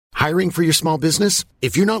Hiring for your small business?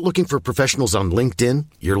 If you're not looking for professionals on LinkedIn,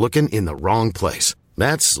 you're looking in the wrong place.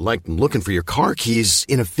 That's like looking for your car keys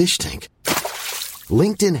in a fish tank.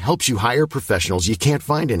 LinkedIn helps you hire professionals you can't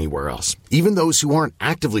find anywhere else, even those who aren't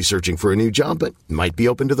actively searching for a new job but might be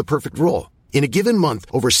open to the perfect role. In a given month,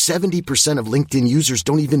 over 70% of LinkedIn users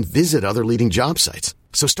don't even visit other leading job sites.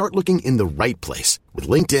 So start looking in the right place. With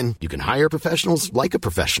LinkedIn, you can hire professionals like a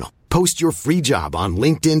professional. Post your free job on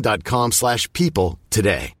linkedin.com/people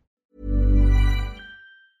today.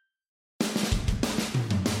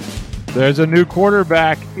 There's a new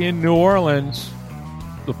quarterback in New Orleans.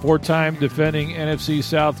 The four-time defending NFC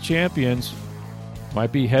South champions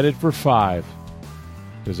might be headed for 5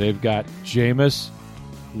 because they've got Jameis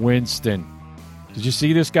Winston. Did you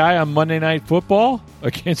see this guy on Monday Night Football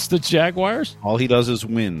against the Jaguars? All he does is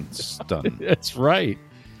win. It's done. That's right.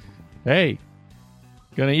 Hey,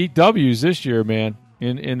 going to eat W's this year, man,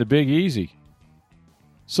 in the Big Easy.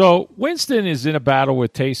 So Winston is in a battle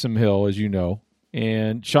with Taysom Hill, as you know,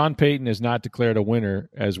 and Sean Payton has not declared a winner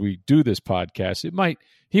as we do this podcast.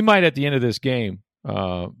 He might at the end of this game,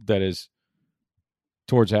 that is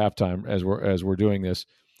towards halftime as we're doing this.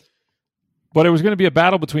 But it was going to be a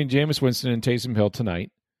battle between Jameis Winston and Taysom Hill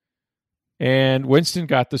tonight. And Winston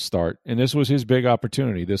got the start, and this was his big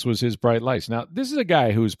opportunity. This was his bright lights. Now, this is a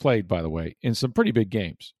guy who's played, by the way, in some pretty big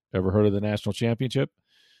games. Ever heard of the national championship?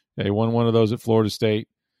 He won one of those at Florida State.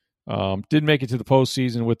 Didn't make it to the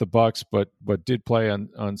postseason with the Bucs, but did play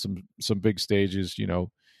on some big stages,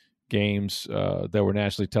 games that were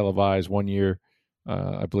nationally televised. One year,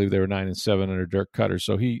 I believe they were 9-7 under Dirk Cutter.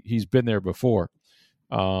 So he's been there before.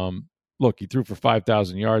 Look, he threw for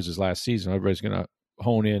 5,000 yards his last season. Everybody's going to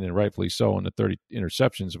hone in, and rightfully so, on the 30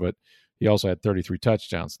 interceptions, but he also had 33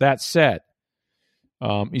 touchdowns. That said,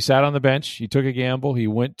 he sat on the bench. He took a gamble. He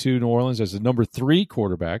went to New Orleans as the number 3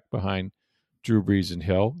 quarterback behind Drew Brees and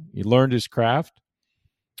Hill. He learned his craft.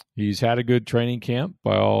 He's had a good training camp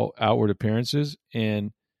by all outward appearances.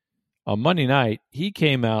 And on Monday night, he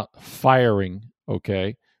came out firing,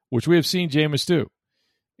 okay, which we have seen Jameis do.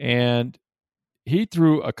 And he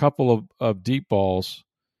threw a couple of deep balls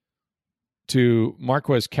to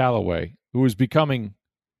Marquez Callaway, who was becoming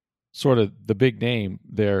sort of the big name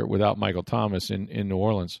there without Michael Thomas in New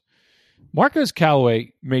Orleans. Marquez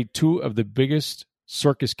Callaway made 2 of the biggest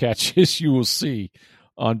circus catches you will see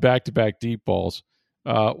on back-to-back deep balls.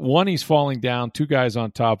 One, he's falling down, 2 guys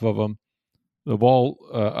on top of him. The ball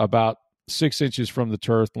about 6 inches from the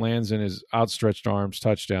turf, lands in his outstretched arms,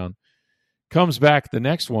 touchdown. Comes back the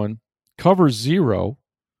next one, cover 0,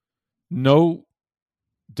 no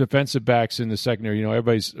defensive backs in the secondary.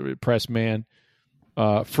 Everybody's press man.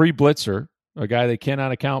 Free blitzer, a guy they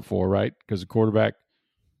cannot account for, right? Because the quarterback,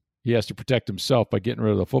 he has to protect himself by getting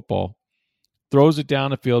rid of the football. Throws it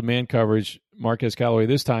down the field, man coverage. Marquez Callaway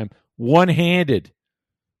this time one-handed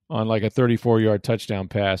on like a 34-yard touchdown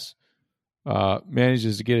pass.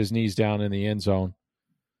 Manages to get his knees down in the end zone.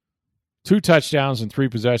 2 touchdowns and 3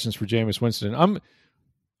 possessions for Jameis Winston.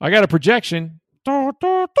 I got a projection.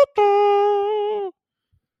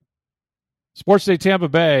 Sports Day Tampa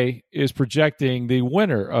Bay is projecting the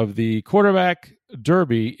winner of the quarterback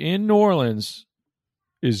derby in New Orleans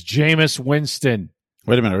is Jameis Winston.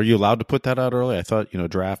 Wait a minute. Are you allowed to put that out early? I thought,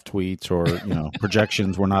 draft tweets or,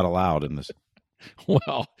 projections were not allowed in this.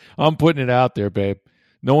 Well, I'm putting it out there, babe.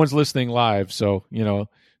 No one's listening live, so,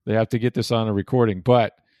 they have to get this on a recording.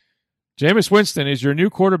 But Jameis Winston is your new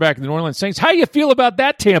quarterback in the New Orleans Saints. How you feel about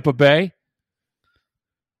that, Tampa Bay?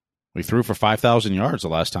 We threw for 5,000 yards the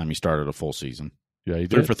last time he started a full season. Yeah, he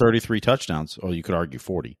threw did. for 33 touchdowns. Oh, you could argue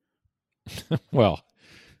 40. Well,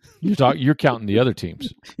 you're counting the other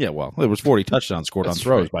teams. Yeah, well, there was 40 touchdowns scored on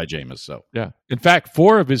throws by Jameis. So yeah, in fact,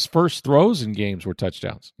 4 of his first throws in games were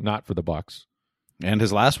touchdowns, not for the Bucs. And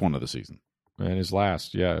his last one of the season. And his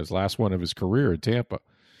last one of his career in Tampa.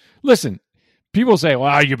 Listen, people say,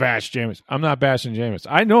 well, you bash Jameis. I'm not bashing Jameis.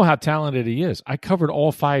 I know how talented he is. I covered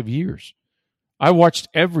all 5 years. I watched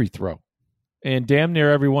every throw and damn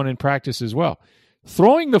near everyone in practice as well.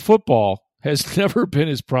 Throwing the football has never been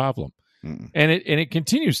his problem. And it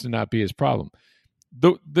continues to not be his problem.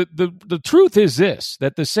 The truth is this,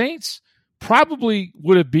 that the Saints probably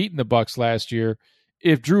would have beaten the Bucs last year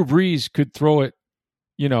if Drew Brees could throw it,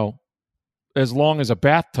 as long as a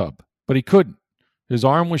bathtub, but he couldn't. His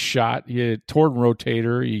arm was shot. He had a torn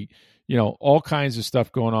rotator. He, all kinds of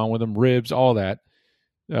stuff going on with him, ribs, all that.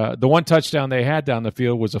 The one touchdown they had down the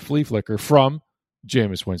field was a flea flicker from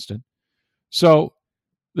Jameis Winston. So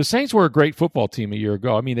the Saints were a great football team a year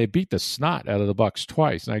ago. I mean, they beat the snot out of the Bucs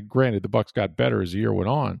twice. And granted, the Bucs got better as the year went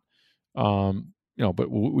on. But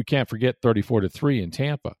we can't forget 34-3 in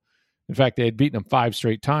Tampa. In fact, they had beaten them 5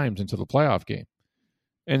 straight times until the playoff game.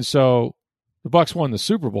 And so the Bucs won the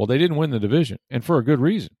Super Bowl. They didn't win the division, and for a good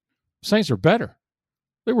reason. Saints are better.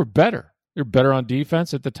 They were better. They were better on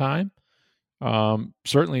defense at the time.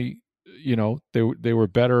 Certainly, they were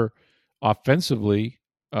better offensively,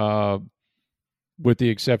 with the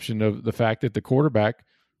exception of the fact that the quarterback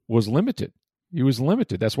was limited. He was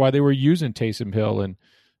limited. That's why they were using Taysom Hill in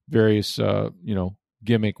various,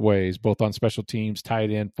 gimmick ways, both on special teams, tight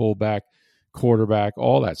end, fullback, quarterback,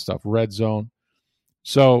 all that stuff, red zone.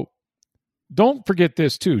 So don't forget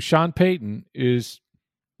this, too. Sean Payton is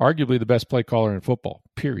arguably the best play caller in football,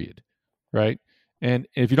 period, right? And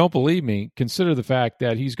if you don't believe me, consider the fact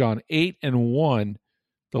that he's gone 8-1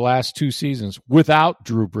 the last 2 seasons without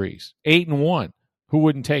Drew Brees. 8-1. Who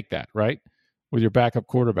wouldn't take that, right? With your backup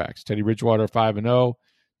quarterbacks. Teddy Bridgewater 5-0,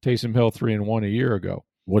 Taysom Hill 3-1 a year ago.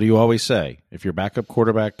 What do you always say? If your backup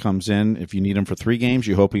quarterback comes in, if you need him for 3 games,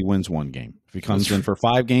 you hope he wins 1 game. If he comes in for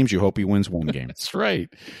 5 games, you hope he wins 1 game. That's right.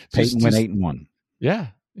 Peyton went 8-1. Yeah,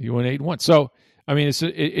 he went 8-1. So, I mean,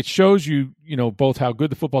 it shows you, both how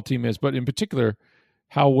good the football team is, but in particular,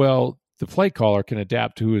 how well the play caller can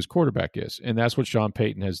adapt to who his quarterback is. And that's what Sean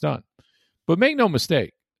Payton has done. But make no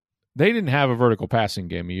mistake, they didn't have a vertical passing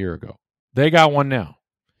game a year ago. They got one now.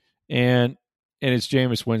 And it's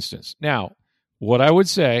Jameis Winston's. Now, what I would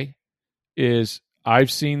say is I've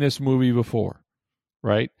seen this movie before,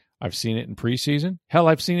 right? I've seen it in preseason. Hell,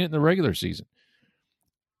 I've seen it in the regular season.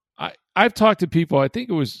 I've talked to people, I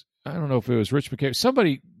don't know if it was Rich McKay,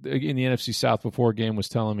 somebody in the NFC South before a game was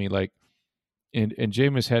telling me, like, and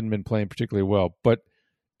Jameis hadn't been playing particularly well, but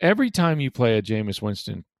every time you play a Jameis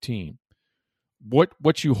Winston team,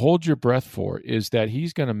 what you hold your breath for is that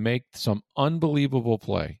he's going to make some unbelievable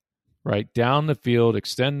play, right? Down the field,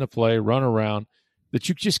 extend the play, run around, that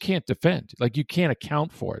you just can't defend. Like, you can't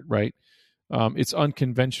account for it, right? It's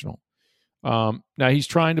unconventional. Now, he's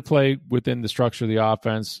trying to play within the structure of the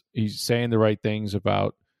offense. He's saying the right things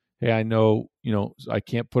about, hey, I know, I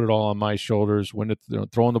can't put it all on my shoulders. When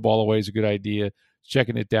throwing the ball away is a good idea.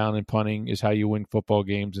 Checking it down and punting is how you win football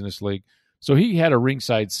games in this league. So he had a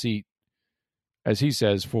ringside seat, as he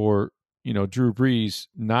says, for, Drew Brees,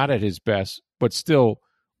 not at his best, but still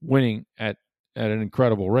winning at an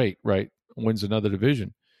incredible rate, right? Wins another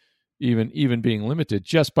division, even being limited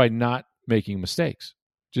just by not making mistakes,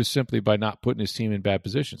 just simply by not putting his team in bad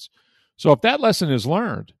positions. So if that lesson is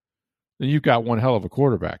learned, then you've got one hell of a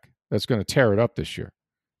quarterback that's going to tear it up this year.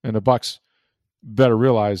 And the Bucs better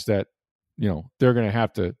realize that, they're going to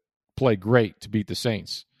have to play great to beat the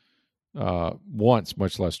Saints once,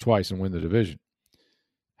 much less twice, and win the division.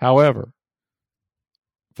 However,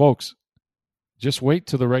 folks, just wait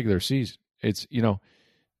till the regular season. It's,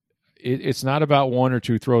 it's not about 1 or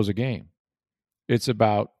 2 throws a game. It's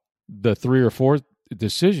about the 3 or 4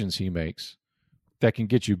 decisions he makes that can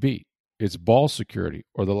get you beat. It's ball security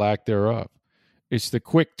or the lack thereof. It's the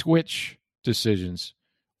quick twitch decisions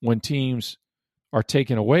when teams are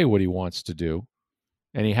taking away what he wants to do,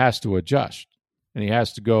 and he has to adjust, and he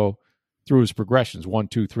has to go through his progressions, 1,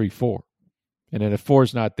 2, 3, 4. And then if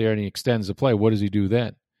 4's not there and he extends the play, what does he do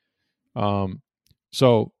then?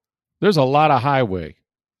 So there's a lot of highway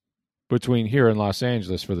between here and Los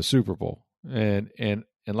Angeles for the Super Bowl. And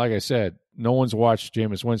like I said, no one's watched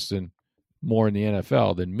Jameis Winston more in the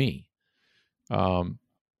NFL than me.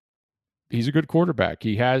 He's a good quarterback.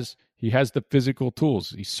 He has the physical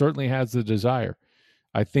tools. He certainly has the desire.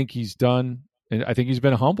 I think he's done, and I think he's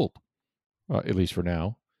been humbled, at least for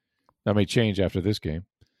now. That may change after this game.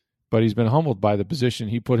 But he's been humbled by the position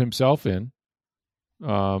he put himself in.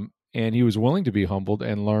 And he was willing to be humbled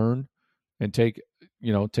and learn and take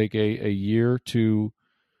a year to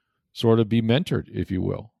sort of be mentored, if you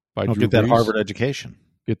will. By Drew get that Brees. Harvard education.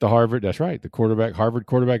 Get the Harvard, that's right, the Harvard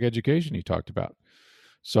quarterback education he talked about.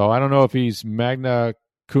 So I don't know if he's magna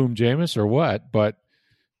cum Jameis or what, but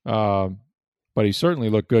he certainly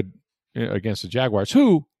looked good against the Jaguars,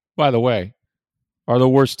 who, by the way, are the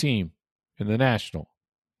worst team in the National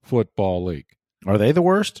Football League. Are they the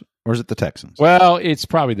worst, or is it the Texans? Well, it's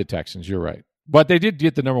probably the Texans. You're right, but they did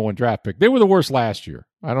get the number 1 draft pick. They were the worst last year.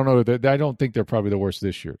 I don't know. I don't think they're probably the worst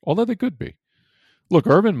this year, although they could be. Look,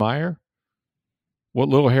 Urban Meyer, what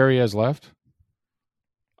little hair he has left.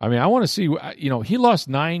 I mean, I want to see. He lost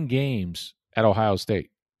 9 games at Ohio State.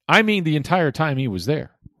 I mean, the entire time he was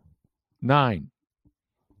there, 9.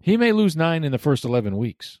 He may lose 9 in the first 11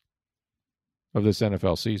 weeks of this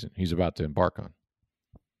NFL season he's about to embark on.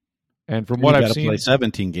 And from what I've seen, play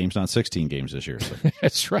 17 games, not 16 games this year. So.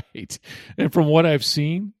 That's right. And from what I've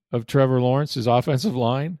seen of Trevor Lawrence's offensive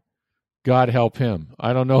line, God help him.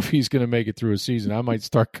 I don't know if he's going to make it through a season. I might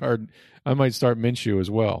start Minshew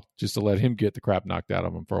as well, just to let him get the crap knocked out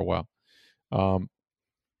of him for a while.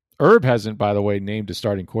 Herb hasn't, by the way, named a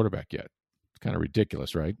starting quarterback yet. It's kind of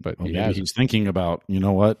ridiculous, right? But he's thinking about, you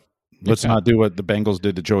know what? Let's not do what the Bengals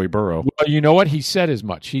did to Joey Burrow. Well, you know what? He said as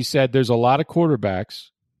much. He said there's a lot of quarterbacks,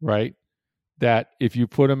 right, that if you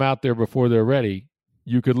put them out there before they're ready,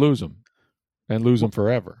 you could lose them and lose them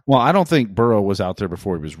forever. Well, I don't think Burrow was out there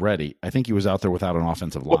before he was ready. I think he was out there without an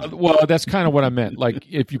offensive line. Well, that's kind of what I meant. Like,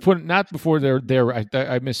 if you put not before they're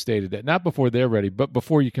I misstated that. Not before they're ready, but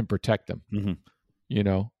before you can protect them. Mm-hmm. You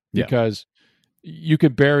know, because you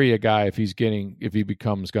could bury a guy if he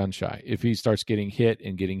becomes gun shy. If he starts getting hit,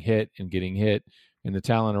 and the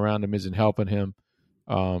talent around him isn't helping him,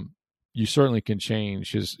 you certainly can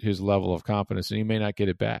change his level of confidence, and he may not get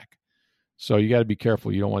it back. So you got to be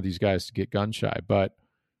careful. You don't want these guys to get gun shy. But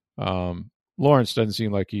Lawrence doesn't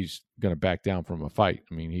seem like he's going to back down from a fight.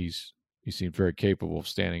 I mean, he seemed very capable of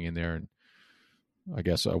standing in there and, I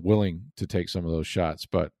guess, willing to take some of those shots.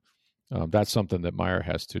 But that's something that Meyer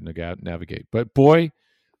has to navigate. But boy,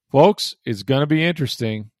 folks, it's going to be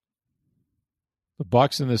interesting. The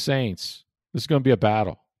Bucs and the Saints. This is going to be a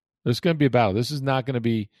battle. This is not going to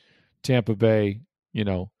be Tampa Bay,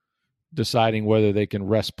 deciding whether they can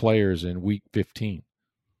rest players in Week 15.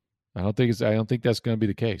 I don't think that's going to be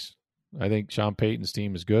the case. I think Sean Payton's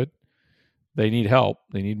team is good. They need help.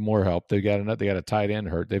 They need more help. They got a tight end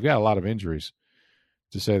hurt. They've got a lot of injuries,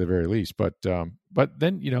 to say the very least. But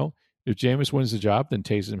then if Jameis wins the job, then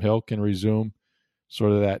Taysom Hill can resume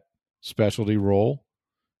sort of that specialty role,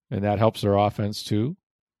 and that helps their offense too.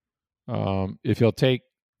 If he'll take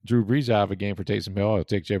Drew Brees out of a game for Taysom Hill, he'll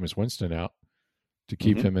take Jameis Winston out to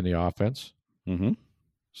keep him in the offense. Mm-hmm.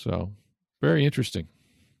 So, very interesting.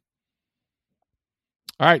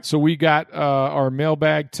 All right, so we got our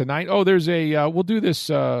mailbag tonight. Oh, there's we'll do this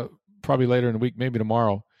probably later in the week, maybe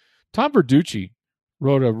tomorrow. Tom Verducci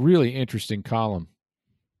wrote a really interesting column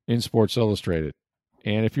in Sports Illustrated.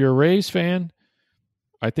 And if you're a Rays fan,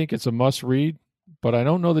 I think it's a must-read, but I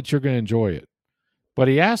don't know that you're going to enjoy it. But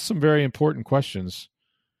he asked some very important questions,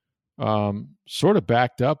 sort of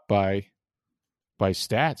backed up by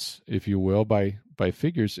stats, if you will, by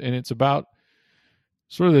figures. And it's about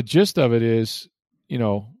sort of the gist of it is,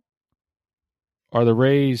 are the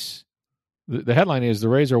Rays, the headline is the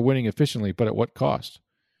Rays are winning efficiently, but at what cost?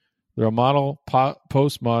 They're a model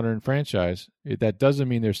postmodern franchise. That doesn't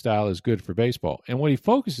mean their style is good for baseball. And what he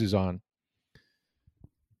focuses on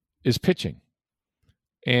is pitching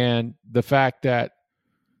and the fact that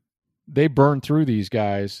they burn through these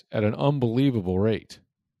guys at an unbelievable rate,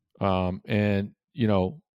 and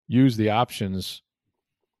use the options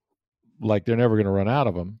like they're never going to run out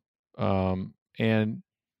of them. And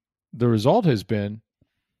the result has been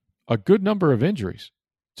a good number of injuries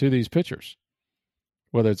to these pitchers,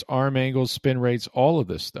 whether it's arm angles, spin rates, all of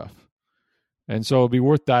this stuff. And so it'll be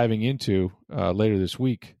worth diving into later this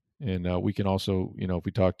week. And we can also, if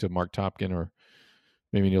we talk to Mark Topkin or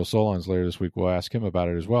maybe Neil Solondz later this week, we'll ask him about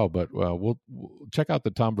it as well. But we'll check out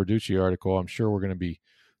the Tom Verducci article. I'm sure we're going to be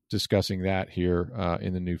discussing that here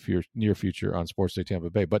in the near future on Sports Day Tampa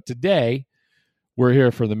Bay. But today, we're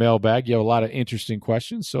here for the mailbag. You have a lot of interesting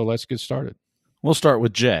questions, so let's get started. We'll start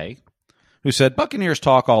with Jay, who said, Buccaneers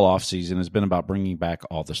talk all offseason has been about bringing back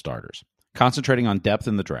all the starters, concentrating on depth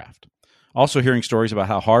in the draft. Also hearing stories about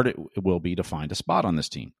how hard it will be to find a spot on this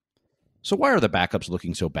team. So why are the backups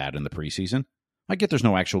looking so bad in the preseason? I get there's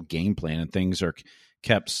no actual game plan and things are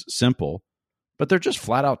kept simple, but they're just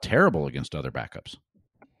flat out terrible against other backups.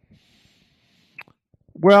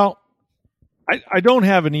 Well, I don't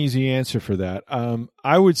have an easy answer for that.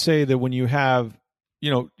 I would say that when you have,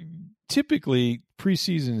 typically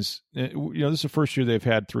preseasons, this is the first year they've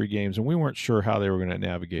had 3 games, and we weren't sure how they were going to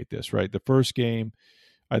navigate this, right? The first game,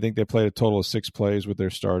 I think they played a total of 6 plays with their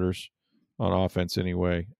starters on offense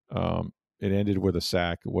anyway. It ended with a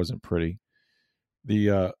sack. It wasn't pretty.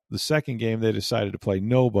 The second game, they decided to play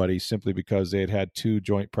nobody simply because they had 2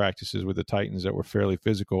 joint practices with the Titans that were fairly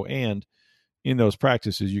physical, and in those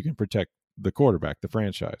practices, you can protect the quarterback, the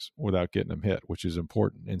franchise, without getting them hit, which is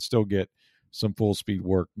important, and still get some full speed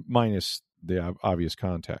work minus the obvious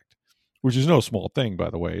contact, which is no small thing, by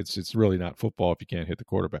the way. It's really not football if you can't hit the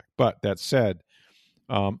quarterback. But that said,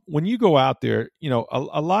 when you go out there,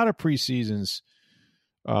 a lot of preseasons,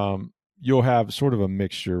 you'll have sort of a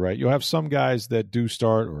mixture, right? You'll have some guys that do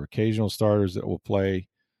start or occasional starters that will play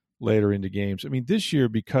later into games. I mean, this year,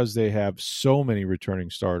 because they have so many returning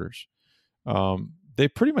starters, they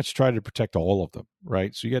pretty much try to protect all of them,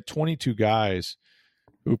 right? So you got 22 guys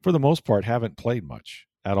who, for the most part, haven't played much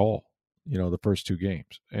at all. the first two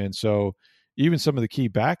games. And so even some of the key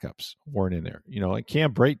backups weren't in there. Like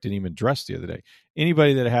Cam Brate didn't even dress the other day.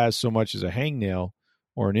 Anybody that has so much as a hangnail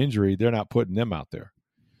or an injury, they're not putting them out there.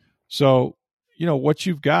 So, what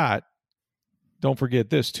you've got, don't forget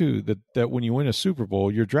this too, that when you win a Super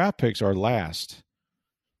Bowl, your draft picks are last,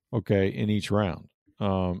 okay, in each round.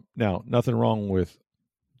 Now, nothing wrong with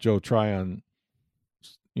Joe Tryon,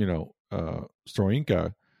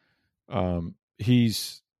 Stroinka.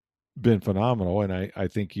 He's been phenomenal, and I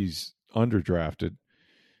think he's underdrafted.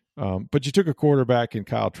 But you took a quarterback in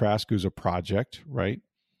Kyle Trask, who's a project, right?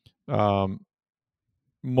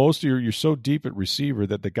 Most of you're so deep at receiver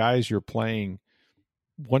that the guys you're playing,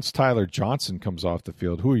 once Tyler Johnson comes off the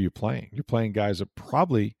field, who are you playing? You're playing guys that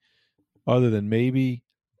probably, other than maybe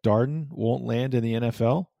Darden, won't land in the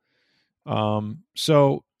NFL.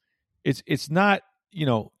 So it's not,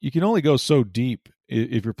 you can only go so deep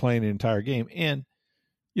if you're playing an entire game. And,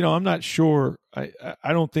 I'm not sure.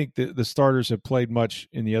 I don't think that the starters have played much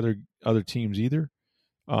in the other teams either.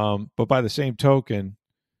 But by the same token,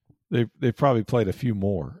 they've probably played a few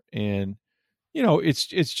more. And,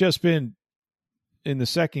 it's just been in the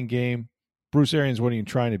second game, Bruce Arians wasn't even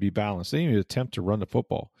trying to be balanced. They didn't even attempt to run the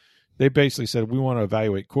football. They basically said, we want to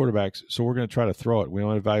evaluate quarterbacks, so we're going to try to throw it. We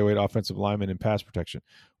want to evaluate offensive linemen and pass protection.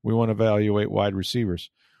 We want to evaluate wide receivers.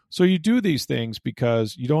 So you do these things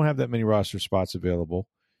because you don't have that many roster spots available.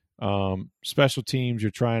 Special teams,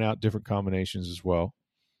 you're trying out different combinations as well.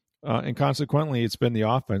 And consequently, it's been the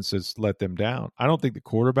offense that's let them down. I don't think the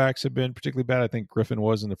quarterbacks have been particularly bad. I think Griffin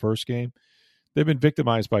was in the first game. They've been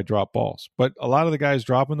victimized by drop balls. But a lot of the guys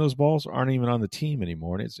dropping those balls aren't even on the team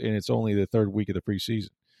anymore, and it's only the third week of the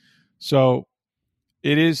preseason. So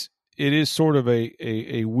it is sort of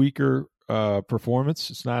a weaker performance.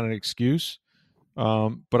 It's not an excuse.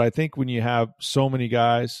 But I think when you have so many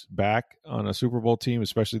guys back on a Super Bowl team,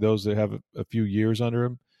 especially those that have a few years under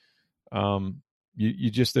them,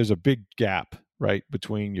 there's a big gap, right,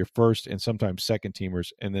 between your first and sometimes second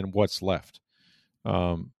teamers and then what's left.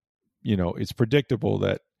 It's predictable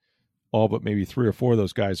that all but maybe 3 or 4 of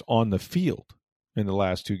those guys on the field in the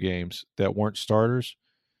last 2 games that weren't starters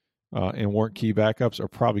and weren't key backups are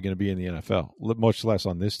probably going to be in the NFL, much less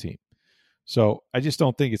on this team. So I just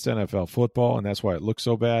don't think it's NFL football, and that's why it looks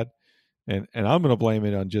so bad. And I'm going to blame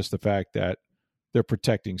it on just the fact that they're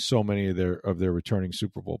protecting so many of their returning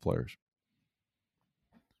Super Bowl players.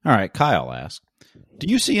 All right, Kyle asks, do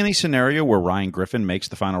you see any scenario where Ryan Griffin makes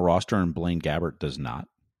the final roster and Blaine Gabbert does not?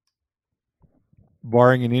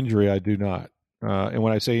 Barring an injury, I do not. And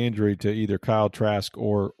when I say injury, to either Kyle Trask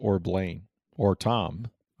or Blaine or Tom,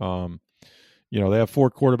 they have 4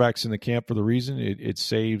 quarterbacks in the camp for the reason it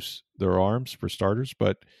saves their arms for starters.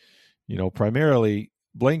 But, primarily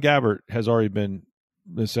Blaine Gabbert has already been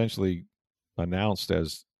essentially announced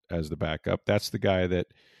as the backup. That's the guy that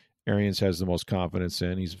Arians has the most confidence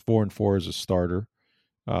in. He's 4-4 as a starter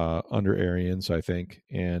under Arians, I think.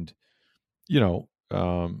 And,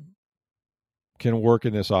 can work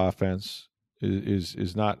in this offense,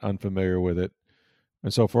 is not unfamiliar with it.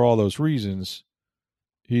 And so for all those reasons,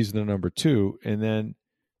 he's the number 2. And then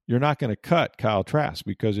you're not going to cut Kyle Trask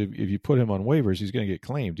because if you put him on waivers, he's going to get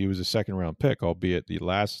claimed. He was a second-round pick, albeit the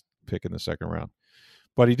last pick in the second round.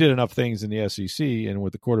 But he did enough things in the SEC, and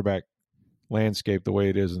with the quarterback landscape the way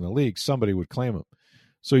it is in the league, somebody would claim him.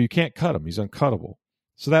 So you can't cut him. He's uncuttable.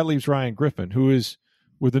 So that leaves Ryan Griffin, who is,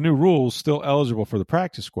 with the new rules, still eligible for the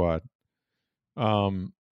practice squad.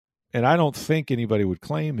 And I don't think anybody would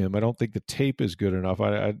claim him. I don't think the tape is good enough.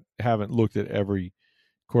 I haven't looked at every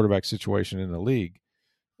quarterback situation in the league.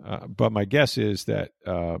 But my guess is that,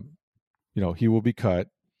 he will be cut.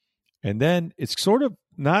 And then it's sort of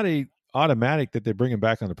not a automatic that they bring him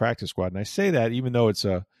back on the practice squad. And I say that even though it's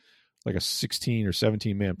like a 16 or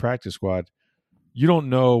 17-man practice squad, you don't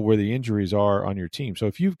know where the injuries are on your team. So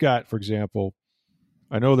if you've got, for example,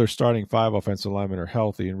 I know they're starting 5 offensive linemen are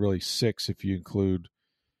healthy and really 6 if you include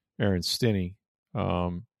Aaron Stinney.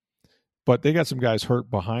 But they got some guys hurt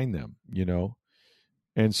behind them,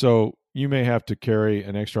 And so you may have to carry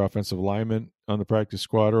an extra offensive lineman on the practice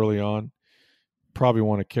squad early on. Probably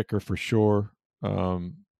want a kicker for sure.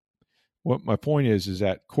 What my point is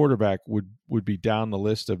that quarterback would be down the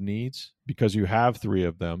list of needs because you have 3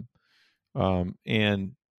 of them.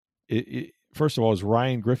 And first of all, is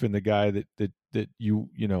Ryan Griffin the guy that you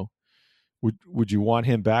would you want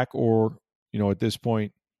him back, or at this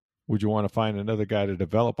point would you want to find another guy to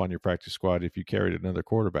develop on your practice squad if you carried another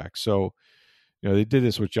quarterback? So they did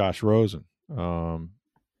this with Josh Rosen a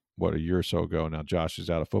year or so ago. Now Josh is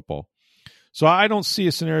out of football, So I don't see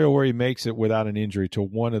a scenario where he makes it without an injury to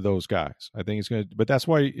one of those guys. I think it's going to, but that's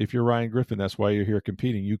why if you're Ryan Griffin, that's why you're here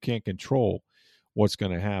competing. You can't control what's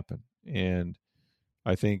going to happen. And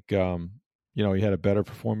I think, he had a better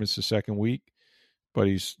performance the second week, but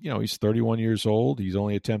he's 31 years old. He's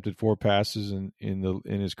only attempted 4 passes in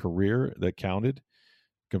his career that counted,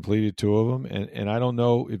 completed 2 of them. And I don't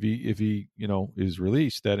know if he is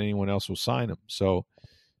released that anyone else will sign him. So,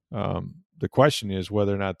 the question is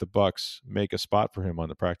whether or not the Bucs make a spot for him on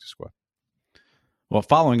the practice squad. Well,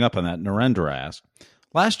 following up on that, Narendra asked,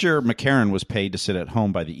 last year McCarron was paid to sit at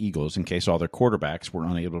home by the Eagles in case all their quarterbacks were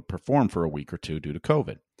unable to perform for a week or two due to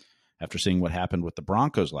COVID. After seeing what happened with the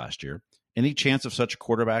Broncos last year, any chance of such a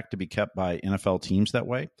quarterback to be kept by NFL teams that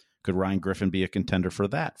way? Could Ryan Griffin be a contender for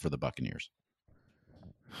that for the Buccaneers?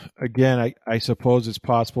 Again, I suppose it's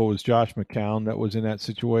possible it was Josh McCown that was in that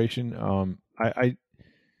situation.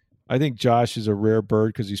 I think Josh is a rare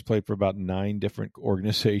bird because he's played for about 9 different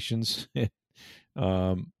organizations.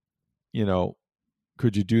 Could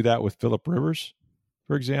you do that with Phillip Rivers,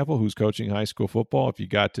 for example, who's coaching high school football? If you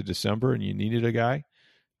got to December and you needed a guy,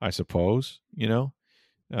 I suppose,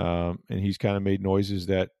 and he's kind of made noises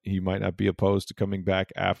that he might not be opposed to coming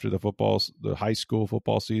back after the high school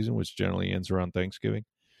football season, which generally ends around Thanksgiving.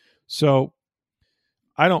 So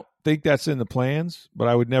I don't think that's in the plans, but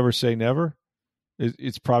I would never say never.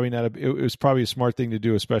 It's probably not it was probably a smart thing to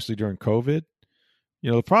do, especially during COVID.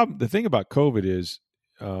 The thing about COVID is,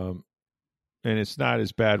 and it's not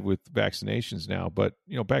as bad with vaccinations now, but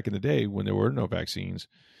back in the day when there were no vaccines,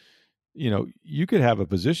 you could have a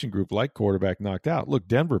position group like quarterback knocked out. Look,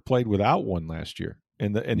 Denver played without one last year,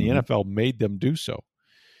 and the NFL made them do so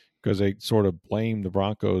because they sort of blamed the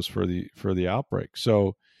Broncos for the outbreak.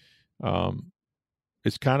 So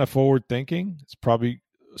it's kind of forward thinking. It's probably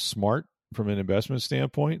smart from an investment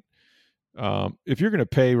standpoint. If you're going to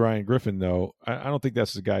pay Ryan Griffin, though, I don't think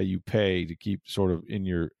that's the guy you pay to keep sort of in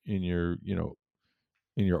your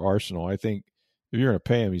arsenal. I think if you're going to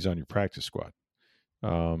pay him, he's on your practice squad.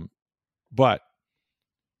 But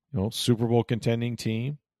Super Bowl contending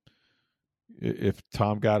team. If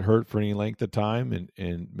Tom got hurt for any length of time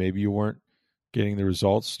and maybe you weren't getting the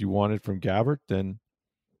results you wanted from Gabbert, then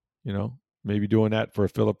maybe doing that for a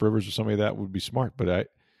Phillip Rivers or somebody that would be smart. But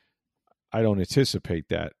I don't anticipate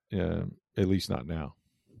that, at least not now.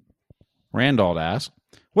 Randall asked,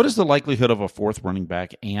 what is the likelihood of a 4th running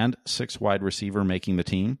back and 6th wide receiver making the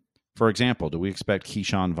team? For example, do we expect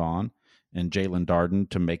Keyshawn Vaughn and Jalen Darden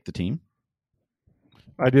to make the team?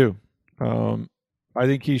 I do. I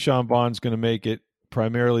think Keyshawn Vaughn's going to make it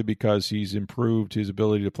primarily because he's improved his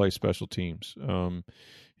ability to play special teams.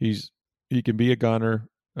 He can be a gunner.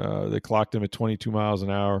 They clocked him at 22 miles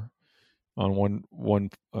an hour on one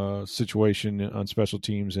situation on special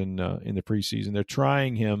teams in the preseason. They're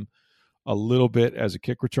trying him a little bit as a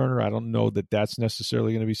kick returner. I don't know that that's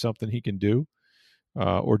necessarily going to be something he can do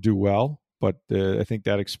or do well, but I think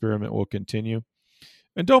that experiment will continue.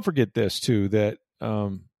 And don't forget this too, that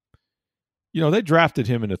they drafted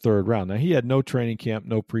him in the 3rd round. Now he had no training camp,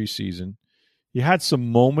 no preseason. He had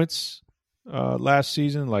some moments last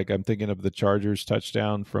season, like I'm thinking of the Chargers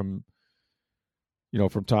touchdown from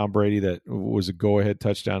Tom Brady that was a go-ahead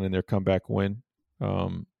touchdown in their comeback win,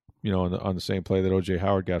 on the same play that O.J.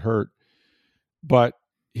 Howard got hurt. But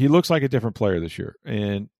he looks like a different player this year,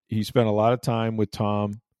 and he spent a lot of time with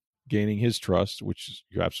Tom, gaining his trust, which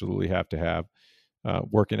you absolutely have to have,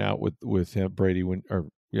 working out with him, Brady, when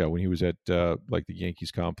he was at like the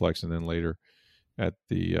Yankees complex and then later at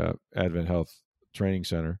the Advent Health Training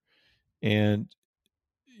Center. And,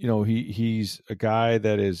 he's a guy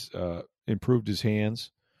that has improved his hands.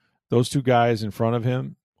 Those 2 guys in front of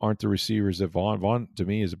him aren't the receivers that Vaughn. Vaughn, to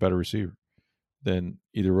me, is a better receiver than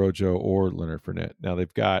either Rojo or Leonard Fournette. Now,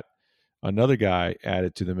 they've got another guy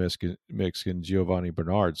added to the mix in Giovanni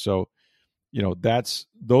Bernard. So,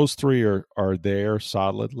 those 3 are there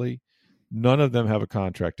solidly. None of them have a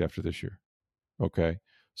contract after this year. Okay.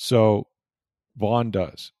 So Vaughn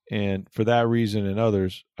does. And for that reason and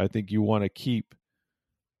others, I think you want to keep,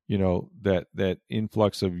 that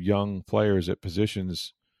influx of young players at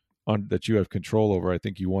positions that you have control over. I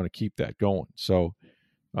think you want to keep that going. So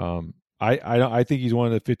I think he's one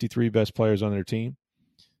of the 53 best players on their team.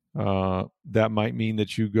 That might mean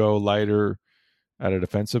that you go lighter at a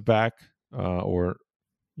defensive back or,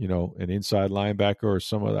 an inside linebacker or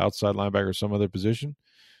some other outside linebacker or some other position.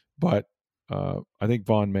 But I think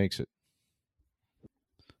Vaughn makes it.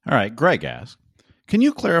 All right. Greg asks, can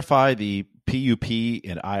you clarify the PUP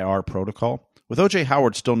and IR protocol? With O.J.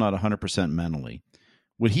 Howard still not 100% mentally,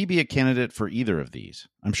 would he be a candidate for either of these?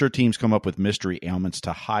 I'm sure teams come up with mystery ailments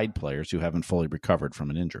to hide players who haven't fully recovered from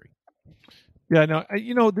an injury. Yeah,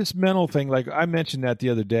 no, this mental thing, like I mentioned that the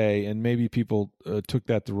other day, and maybe people took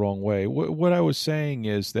that the wrong way. What I was saying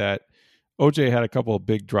is that OJ had a couple of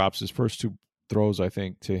big drops. His first two throws, I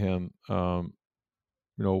think, to him,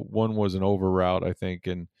 one was an over route, I think,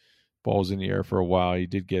 and ball was in the air for a while. He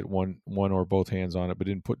did get one or both hands on it, but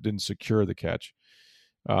didn't secure the catch.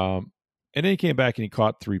 And then he came back and he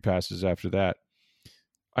caught 3 passes after that.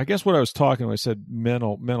 I guess what I was talking when I said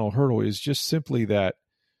mental hurdle is just simply that,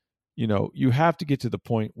 you have to get to the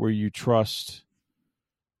point where you trust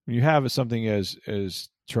when you have something as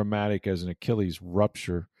traumatic as an Achilles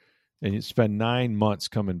rupture, and you spend 9 months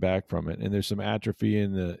coming back from it, and there's some atrophy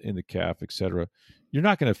in the calf, etc. You're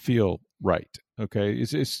not going to feel right. Okay,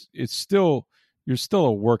 it's still, you're still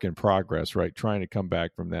a work in progress, right? Trying to come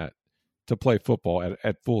back from that to play football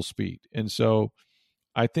at full speed, and so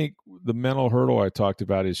I think the mental hurdle I talked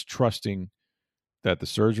about is trusting that the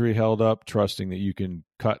surgery held up, trusting that you can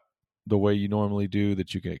cut the way you normally do,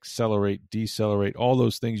 that you can accelerate, decelerate, all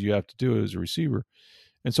those things you have to do as a receiver.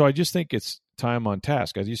 And so I just think it's time on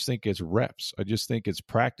task. I just think it's reps. I just think it's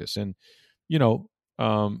practice. And,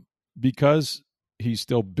 because he's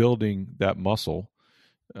still building that muscle,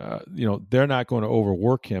 they're not going to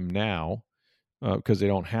overwork him now because they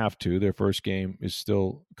don't have to. Their first game is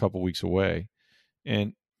still a couple weeks away.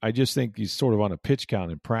 And I just think he's sort of on a pitch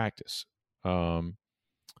count in practice.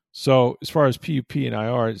 So as far as PUP and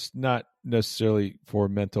IR, it's not necessarily for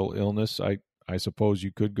mental illness. I suppose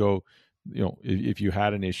you could go, if you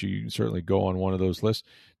had an issue, you can certainly go on one of those lists.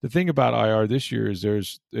 The thing about IR this year is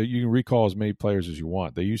you can recall as many players as you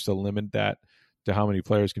want. They used to limit that to how many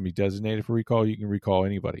players can be designated for recall. You can recall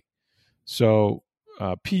anybody. So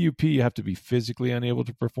PUP, you have to be physically unable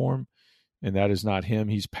to perform, and that is not him.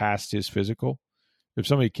 He's past his physical. If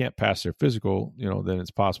somebody can't pass their physical, then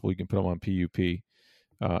it's possible you can put them on PUP,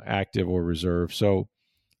 active or reserve. So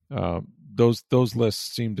those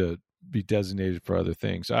lists seem to be designated for other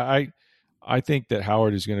things. I think that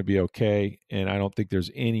Howard is going to be okay, and I don't think there's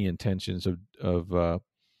any intentions of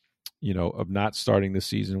not starting the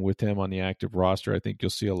season with him on the active roster. I think you'll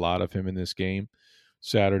see a lot of him in this game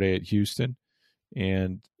Saturday at Houston,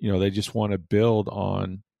 and they just want to build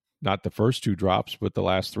on not the first 2 drops, but the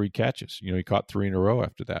last 3 catches. He caught 3 in a row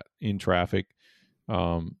after that in traffic,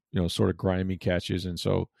 sort of grimy catches. And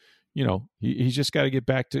so, he's just got to get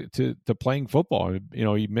back to playing football.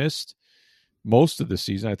 He missed most of the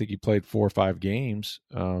season. I think he played 4 or 5 games,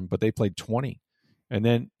 but they played 20. And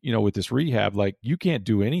then, with this rehab, like, you can't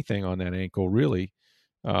do anything on that ankle really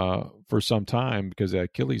for some time because of that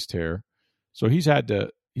Achilles tear. So he's had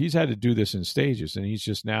to do this in stages, and he's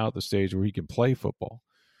just now at the stage where he can play football.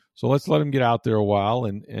 So let's let him get out there a while,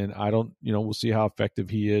 and I don't, we'll see how effective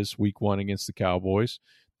he is week 1 against the Cowboys.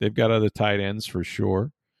 They've got other tight ends for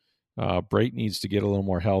sure. Brate needs to get a little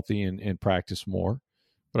more healthy and practice more.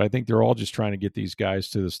 But I think they're all just trying to get these guys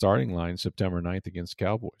to the starting line September 9th against the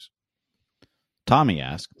Cowboys. Tommy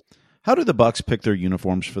asked, how do the Bucs pick their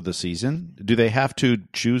uniforms for the season? Do they have to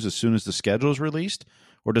choose as soon as the schedule is released,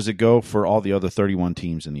 or does it go for all the other 31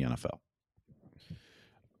 teams in the NFL?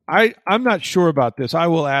 I'm not sure about this. I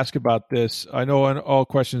will ask about this. I know all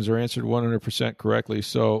questions are answered 100% correctly,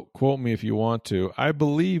 so quote me if you want to. I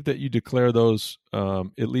believe that you declare those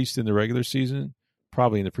at least in the regular season,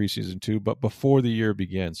 probably in the preseason too, but before the year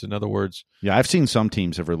begins. In other words, yeah, I've seen some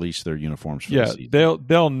teams have released their uniforms for the season.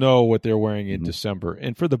 They'll know what they're wearing in December.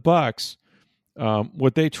 And for the Bucs,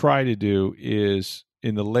 what they try to do is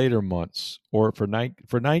in the later months, or for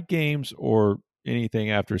night games or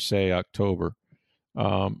anything after, say, October,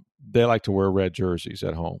 they like to wear red jerseys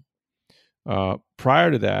at home.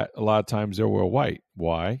 Prior to that, a lot of times they'll wear white.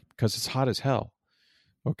 Why? Because it's hot as hell.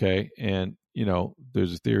 Okay. And,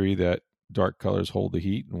 there's a theory that dark colors hold the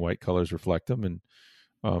heat and white colors reflect them. And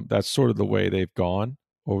that's sort of the way they've gone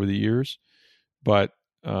over the years. But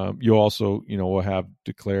you also, will have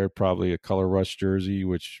declared probably a color rush jersey,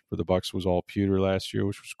 which for the Bucs was all pewter last year,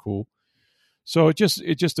 which was cool. So it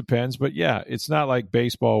just depends, but yeah, it's not like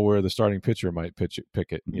baseball where the starting pitcher might pick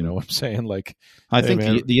it. You know what I'm saying? Like, I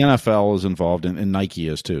think the NFL is involved, and Nike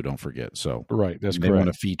is too. Don't forget. So right, that's they correct.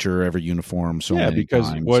 want to feature every uniform. So many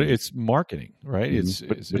because times. It's marketing, right?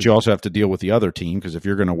 Mm-hmm. But you also have to deal with the other team, because if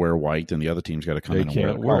you're going to wear white, then the other team's got to come in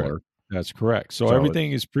and wear color. It. That's correct. So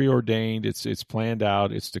everything is preordained. It's planned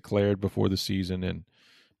out. It's declared before the season, and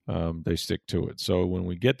they stick to it. So when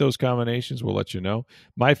we get those combinations, we'll let you know.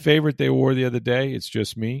 My favorite they wore the other day, it's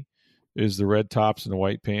just me, is the red tops and the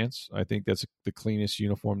white pants. I think that's the cleanest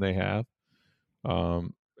uniform they have.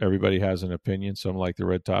 Everybody has an opinion. Some like the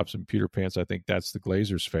red tops and pewter pants. I think that's the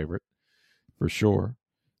Glazers' favorite for sure.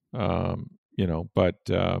 But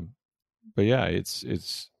yeah,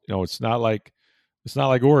 it's not like It's not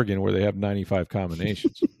like Oregon where they have 95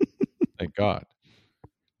 combinations. Thank God.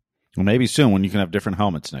 Well, maybe soon when you can have different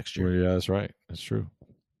helmets next year. Well, yeah, that's right. That's true.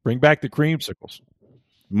 Bring back the creamsicles.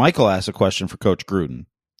 Michael asked a question for Coach Gruden.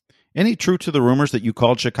 Any truth to the rumors that you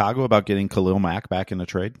called Chicago about getting Khalil Mack back in the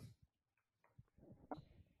trade?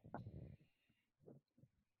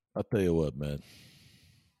 I'll tell you what, man.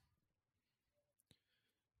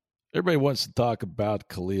 Everybody wants to talk about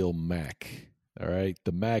Khalil Mack. All right.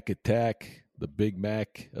 The Mack attack, the Big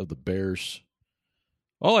Mac of the Bears.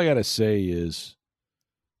 All I got to say is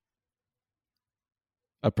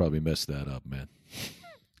I probably messed that up, man.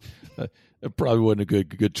 It probably wasn't a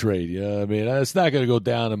good trade. You know what I mean? It's not going to go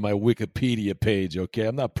down in my Wikipedia page, okay?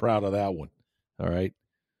 I'm not proud of that one. All right.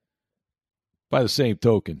 By the same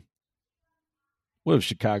token, what if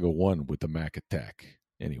Chicago won with the Mack attack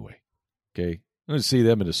anyway? Okay. I'm going to see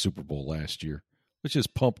them in the Super Bowl last year. Let's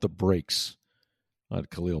just pump the brakes on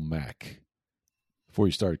Khalil Mack before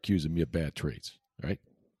you start accusing me of bad trades. All right.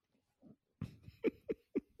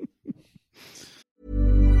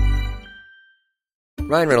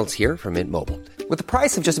 Ryan Reynolds here from Mint Mobile. With the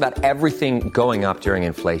price of just about everything going up during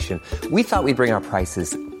inflation, we thought we'd bring our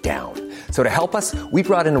prices down. So to help us, we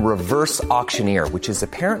brought in a reverse auctioneer, which is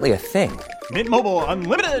apparently a thing. Mint Mobile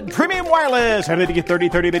Unlimited Premium Wireless. How to get 30,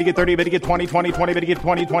 30, bit to get 30, bit to get 20, 20, 20, bit to get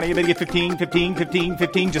 20, 20, bit to get 15, 15, 15,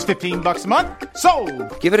 15, just $15 a month?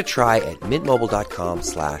 Sold! Give it a try at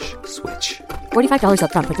mintmobile.com/switch. $45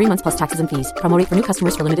 up front for 3 months plus taxes and fees. Promo rate for new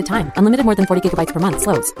customers for limited time. Unlimited more than 40 gigabytes per month.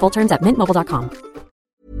 Slows full terms at mintmobile.com.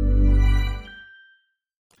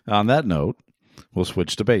 On that note, we'll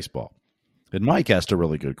switch to baseball. And Mike asked a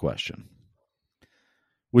really good question.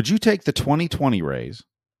 Would you take the 2020 Rays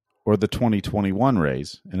or the 2021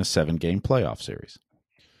 Rays in a 7-game playoff series?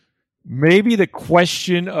 Maybe the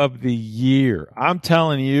question of the year. I'm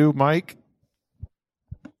telling you, Mike,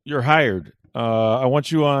 you're hired. I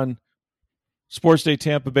want you on Sports Day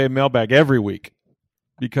Tampa Bay Mailbag every week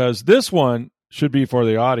because this one should be for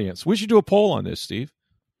the audience. We should do a poll on this, Steve.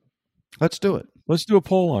 Let's do it. Let's do a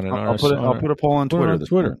poll on it. I'll put a poll on Twitter.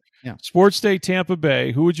 Twitter. Yeah. Sports Day Tampa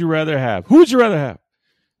Bay. Who would you rather have? Who would you rather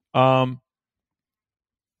have?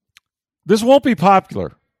 This won't be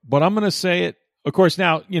popular, but I'm going to say it. Of course,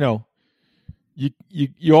 now you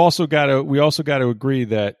also got to. We also got to agree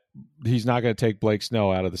that he's not going to take Blake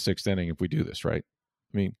Snell out of the 6th inning if we do this, right?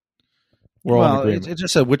 I mean, we're all in agreement. It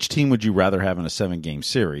just said which team would you rather have in a 7-game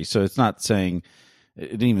series. So it's not saying.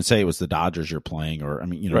 It didn't even say it was the Dodgers you're playing, or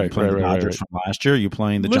you playing the Dodgers from last year. You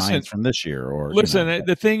playing the Giants from this year, or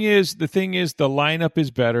the thing is, the lineup is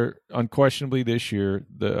better, unquestionably this year.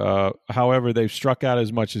 However, they've struck out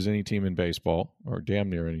as much as any team in baseball, or damn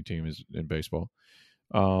near any team is in baseball.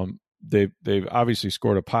 They've obviously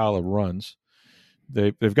scored a pile of runs.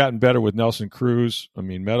 They've gotten better with Nelson Cruz. I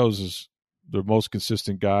mean, Meadows is the most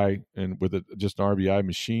consistent guy, and with just an RBI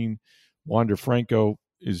machine. Wander Franco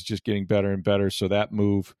is just getting better and better. So that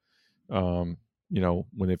move, when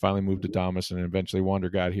they finally moved to Damas and eventually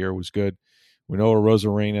Wander got here, was good. We know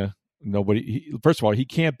Rosarena, first of all, he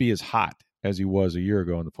can't be as hot as he was a year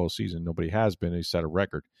ago in the postseason. Nobody has been. He set a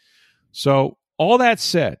record. So all that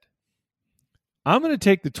said, I'm going to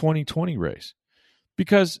take the 2020 Rays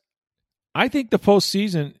because I think the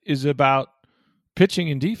postseason is about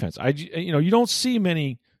pitching and defense. You don't see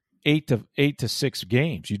many 8 to 6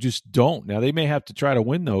 games. You just don't. Now they may have to try to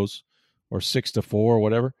win those, or 6-4 or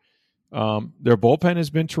whatever. Their bullpen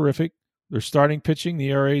has been terrific. Their starting pitching, the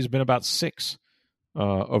ERA has been about 6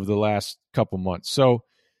 over the last couple months. So,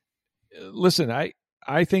 listen,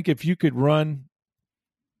 I think if you could run,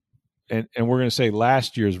 and we're going to say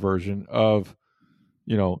last year's version of,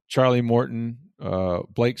 Charlie Morton,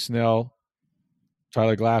 Blake Snell,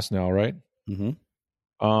 Tyler Glasnow, right?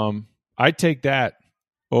 Mm-hmm. I'd take that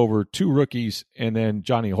over 2 rookies and then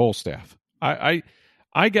Johnny Holstaff. I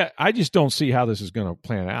just don't see how this is going to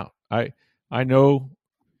plan out. I know,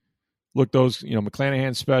 look, those,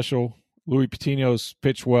 McClanahan's special, Louis Patino's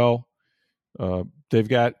pitch well. They've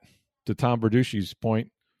got, to Tom Berducci's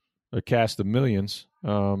point, a cast of millions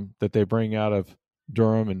that they bring out of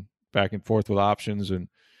Durham and back and forth with options, and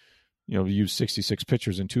use 66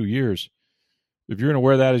 pitchers in 2 years. If you're going to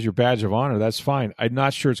wear that as your badge of honor, that's fine. I'm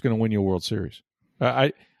not sure it's going to win you a World Series.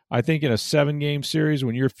 I think in a 7-game series,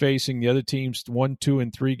 when you're facing the other team's 1, 2,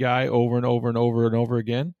 and 3 guy over and over and over and over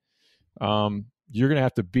again, you're going to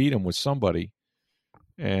have to beat them with somebody.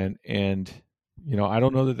 And I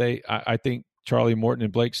don't know that I think Charlie Morton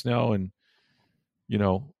and Blake Snell and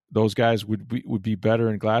those guys would be better,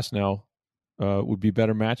 and Glasnow would be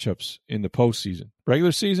better matchups in the postseason.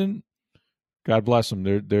 Regular season, God bless them.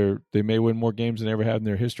 They may win more games than they ever have in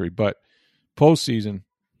their history, but postseason,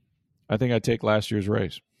 I think I'd take last year's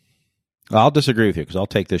Rays. I'll disagree with you because I'll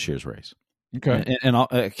take this year's Rays. Okay. And I'll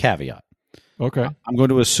caveat. Okay. I'm going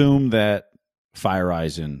to assume that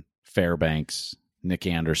Feyereisen, Fairbanks, Nick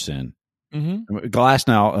Anderson, Glass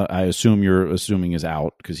now. I assume you're assuming is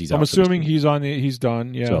out because he's. I'm assuming he's on. He's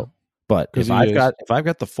done. Yeah. So, but if I've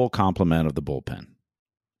got the full complement of the bullpen,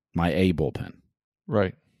 my A bullpen,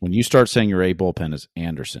 right? When you start saying your A bullpen is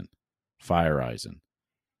Anderson, Feyereisen,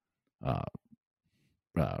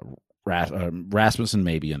 Rasmussen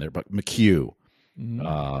maybe in there, but McHugh,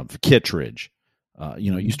 Kittredge.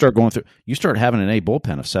 You start going through. You start having an A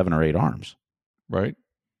bullpen of 7 or 8 arms, right?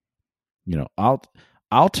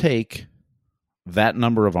 I'll take that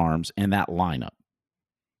number of arms and that lineup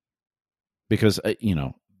because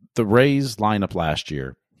the Rays lineup last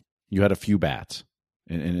year, you had a few bats,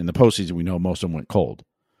 and in the postseason we know most of them went cold,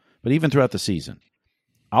 but even throughout the season,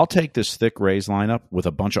 I'll take this thick Rays lineup with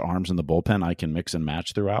a bunch of arms in the bullpen I can mix and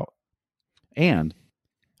match throughout, and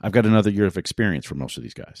I've got another year of experience for most of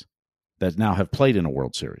these guys that now have played in a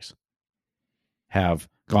World Series, have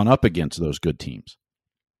gone up against those good teams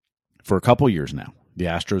for a couple years now. The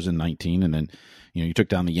Astros in 19, and then you took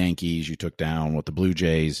down the Yankees, you took down the Blue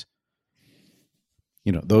Jays,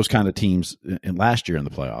 those kind of teams in last year in the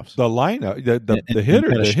playoffs. The lineup, the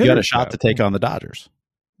hitter, you got a shot to take on the Dodgers.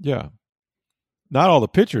 Yeah, not all the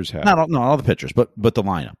pitchers have. Not all the pitchers, but the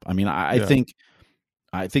lineup. I mean, I think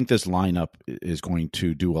this lineup is going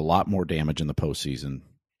to do a lot more damage in the postseason.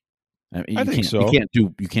 I think so.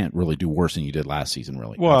 You can't really do worse than you did last season,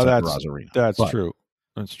 really. Well, that's true.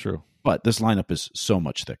 That's true. But this lineup is so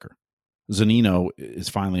much thicker. Zunino is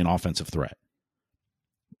finally an offensive threat.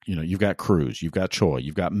 You've got Cruz, you've got Choi,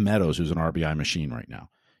 you've got Meadows, who's an RBI machine right now.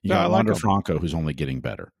 You got Wander Franco, who's only getting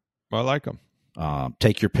better. I like him.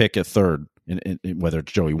 Take your pick at third, whether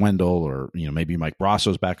it's Joey Wendell or maybe Mike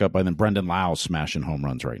Brasso's back up by then. Brendan Lau's smashing home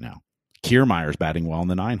runs right now. Kiermaier's batting well in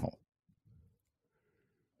the 9-hole.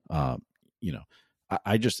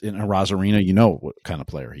 I just in Rosarina, what kind of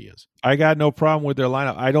player he is. I got no problem with their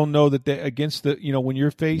lineup. I don't know that they against the when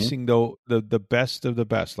you're facing the best of the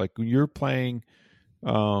best, like when you're playing,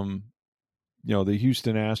 the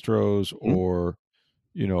Houston Astros or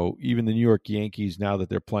even the New York Yankees now that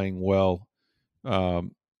they're playing well,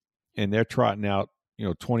 and they're trotting out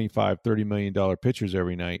 $25-30 million pitchers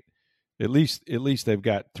every night. At least they've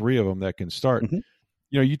got 3 of them that can start.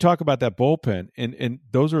 You talk about that bullpen, and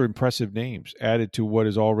those are impressive names added to what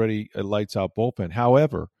is already a lights-out bullpen.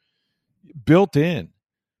 However, built in,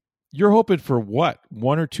 you're hoping for what?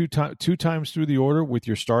 1 or 2 times through the order with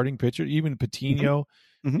your starting pitcher, even Patino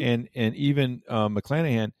and even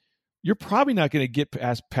McClanahan, you're probably not going to get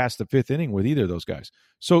past the 5th inning with either of those guys.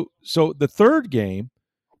 So the third game,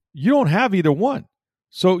 you don't have either one.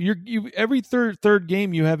 So you every third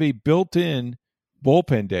game you have a built-in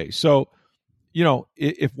bullpen day. So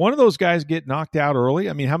if one of those guys get knocked out early,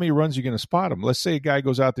 I mean, how many runs are you going to spot him? Let's say a guy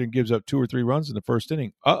goes out there and gives up 2 or 3 runs in the first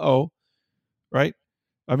inning. Right?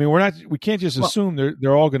 I mean, we can't just assume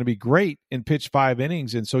they're all going to be great and pitch 5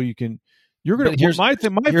 innings, and so you're going to. My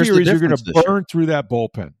theory is you're going to burn through that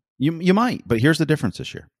bullpen. You might, but here's the difference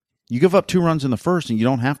this year: you give up 2 runs in the first, and you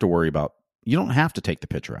don't have to worry about. You don't have to take the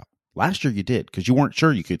pitcher out. Last year you did because you weren't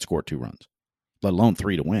sure you could score 2 runs, let alone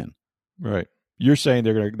 3 to win. Right. You're saying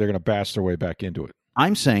they're going to bash their way back into it.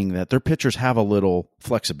 I'm saying that their pitchers have a little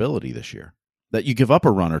flexibility this year. That you give up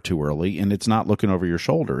a run or 2 early, and it's not looking over your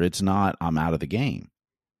shoulder. It's not, I'm out of the game.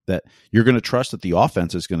 That you're going to trust that the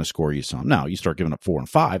offense is going to score you some. Now, you start giving up 4 and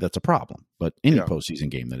 5, that's a problem. But any postseason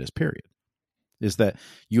game that is, period, is that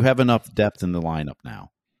you have enough depth in the lineup now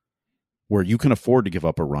where you can afford to give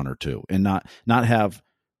up a run or 2 and not have,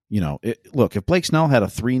 look, if Blake Snell had a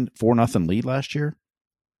 3-4-0 lead last year,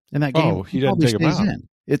 in that game, he didn't take him out.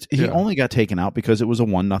 He only got taken out because it was a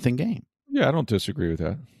 1-0 game. Yeah, I don't disagree with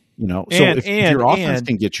that. If your offense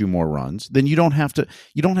can get you more runs, then you don't have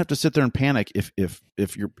to sit there and panic if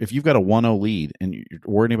you've got a 1-0 lead and you're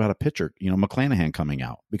worrying about a pitcher, McClanahan coming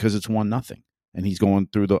out because it's 1-0 and he's going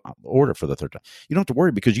through the order for the third time. You don't have to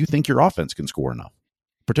worry because you think your offense can score enough,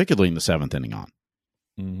 particularly in the 7th inning on.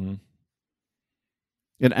 Mm-hmm.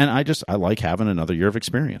 And I like having another year of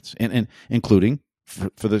experience, and including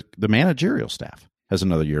for the managerial staff has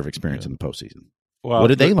another year of experience in the postseason. Well, what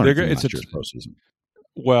did they learn from last year's postseason?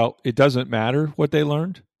 Well, it doesn't matter what they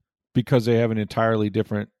learned because they have an entirely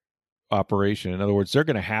different operation. In other words, they're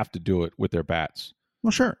going to have to do it with their bats.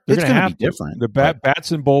 Well, sure. They're going to have be different. The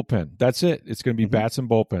bats and bullpen. That's it. It's going to be bats and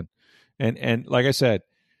bullpen. And like I said,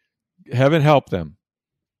 heaven help them.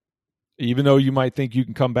 Even though you might think you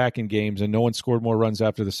can come back in games and no one scored more runs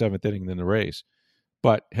after the 7th inning than the Rays.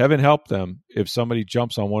 But heaven help them if somebody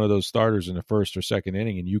jumps on one of those starters in the first or second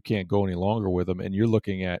inning and you can't go any longer with them, and you're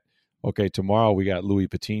looking at, okay, tomorrow we got Louis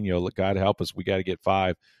Patino. God help us, we got to get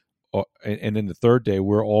 5. And then the third day,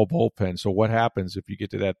 we're all bullpen. So what happens if you get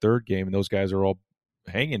to that third game and those guys are all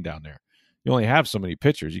hanging down there? You only have so many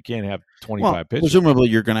pitchers. You can't have 25 pitchers. Presumably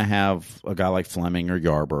you're going to have a guy like Fleming or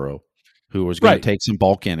Yarborough who is going to take some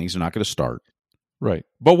bulk innings. They're not going to start. Right.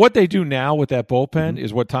 But what they do now with that bullpen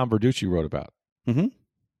is what Tom Verducci wrote about. Mm-hmm.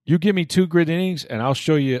 You give me 2 grid innings, and I'll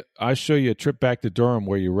show you a trip back to Durham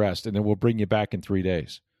where you rest, and then we'll bring you back in 3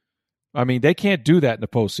 days. I mean, they can't do that in the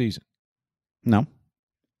postseason. No.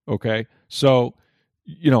 Okay? So,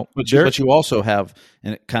 But you also have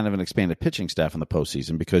kind of an expanded pitching staff in the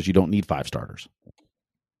postseason because you don't need 5 starters.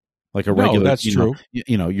 Like a regular, that's true.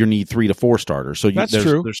 You need 3 to 4 starters. So that's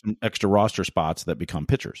true. There's some extra roster spots that become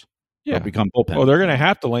pitchers. Yeah, become bullpen. Well, they're going to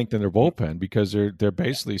have to lengthen their bullpen because they're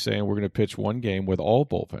basically saying we're going to pitch one game with all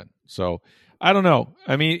bullpen. So I don't know.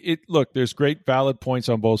 I mean, look, there's great valid points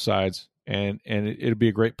on both sides, and it'll be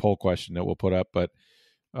a great poll question that we'll put up. But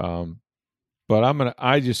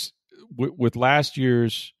with last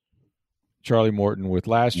year's Charlie Morton, with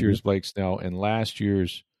last year's Blake Snell, and last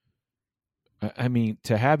year's, I mean,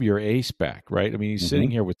 to have your ace back, right? I mean, he's sitting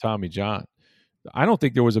here with Tommy John. I don't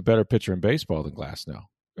think there was a better pitcher in baseball than Glasnow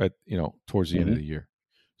towards the end of the year.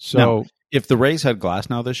 So now, if the Rays had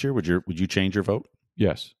Glasnow this year, would you change your vote?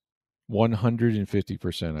 Yes,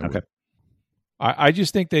 150%. Okay. I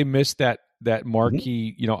just think they missed that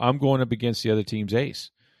marquee. I'm going up against the other team's ace.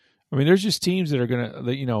 I mean, there's just teams that are going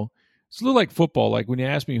to, it's a little like football. Like when you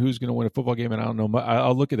ask me who's going to win a football game, and I don't know,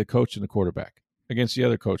 I'll look at the coach and the quarterback against the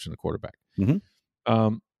other coach and the quarterback.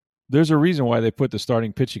 Mm-hmm. There's a reason why they put the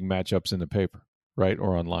starting pitching matchups in the paper, right,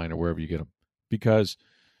 or online or wherever you get them, because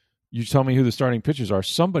you tell me who the starting pitchers are,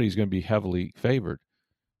 somebody's going to be heavily favored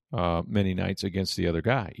many nights against the other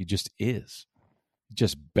guy. He just is.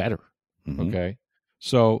 Just better. Mm-hmm. Okay?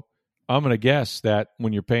 So I'm going to guess that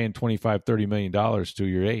when you're paying $25, $30 million to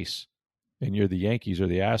your ace and you're the Yankees or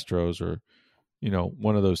the Astros or,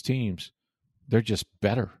 one of those teams, they're just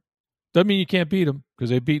better. Doesn't mean you can't beat them because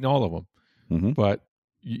they've beaten all of them. Mm-hmm. But,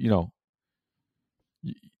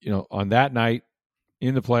 on that night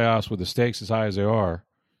in the playoffs with the stakes as high as they are,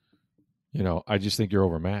 I just think you're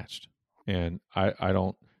overmatched. And I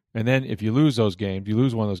don't. And then if you lose those games, you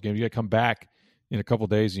lose one of those games, you got to come back in a couple of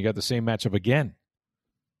days and you got the same matchup again.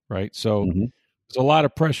 Right. So there's a lot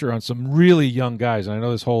of pressure on some really young guys. And I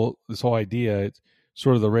know this whole idea, it's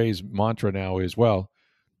sort of the Rays mantra now is, well,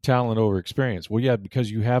 talent over experience. Well, yeah,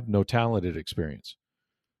 because you have no talented experience.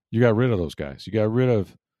 You got rid of those guys. You got rid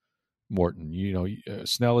of Morton.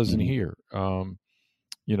 Snell isn't here. And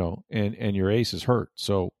your ace is hurt.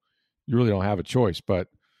 So you really don't have a choice, but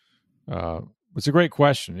it's a great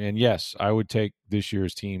question. And yes, I would take this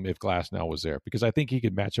year's team if Glasnow was there because I think he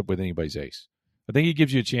could match up with anybody's ace. I think he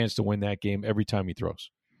gives you a chance to win that game every time he throws.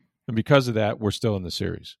 And because of that, we're still in the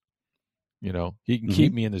series. He can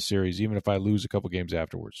keep me in the series even if I lose a couple games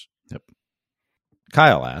afterwards. Yep.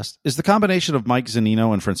 Kyle asked, is the combination of Mike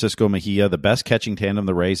Zunino and Francisco Mejia the best catching tandem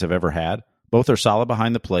the Rays have ever had? Both are solid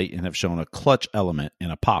behind the plate and have shown a clutch element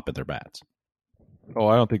and a pop at their bats. Oh,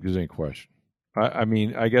 I don't think there's any question. I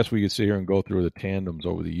mean, I guess we could sit here and go through the tandems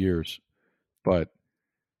over the years, but,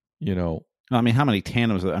 I mean, how many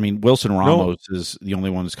tandems? I mean, Wilson Ramos is the only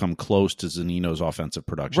one that's come close to Zunino's offensive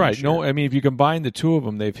production. Right. No, I mean, if you combine the two of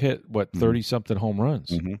them, they've hit, 30-something home runs.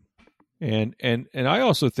 Mm-hmm. And I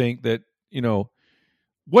also think that,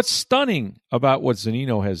 what's stunning about what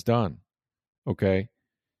Zunino has done, okay,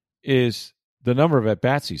 is the number of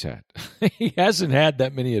at-bats he's had. He hasn't had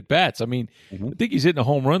that many at-bats. I mean, I think he's hitting a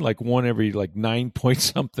home run like one every 9 point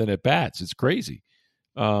something at-bats. It's crazy.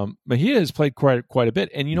 Mejia has played quite a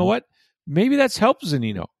bit. And you know what? Maybe that's helped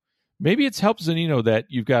Zunino. Maybe it's helped Zunino that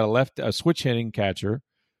you've got a switch-hitting catcher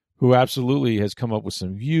who absolutely has come up with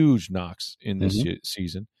some huge knocks in this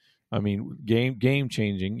season. I mean,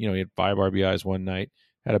 game-changing. He had 5 RBIs one night,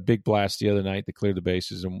 had a big blast the other night that cleared the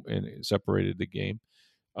bases and separated the game.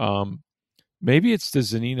 Maybe it's to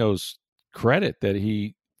Zunino's credit that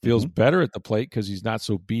he feels better at the plate because he's not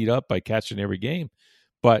so beat up by catching every game.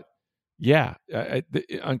 But, yeah,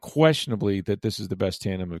 unquestionably that this is the best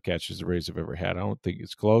tandem of catches the Rays have ever had. I don't think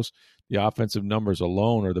it's close. The offensive numbers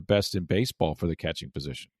alone are the best in baseball for the catching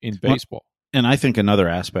position in baseball. And I think another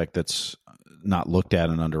aspect that's not looked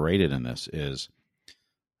at and underrated in this is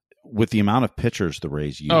with the amount of pitchers the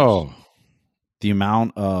Rays use, the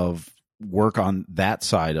amount of work on that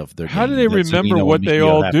side of their game. How do they remember what they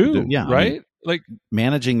all do? Yeah, right? I mean, like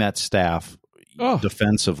managing that staff,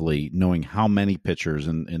 defensively, knowing how many pitchers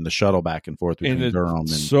and the shuttle back and forth between Durham and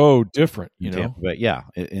so different, Tampa Bay. Yeah,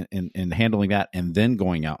 and handling that and then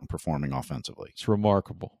going out and performing offensively. It's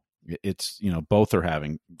remarkable. It's both are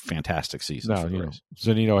having fantastic seasons. No,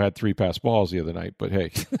 Zunino had 3 pass balls the other night, but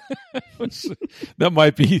hey, that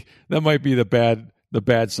might be the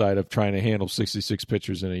bad side of trying to handle 66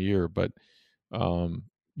 pitchers in a year. But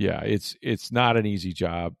it's not an easy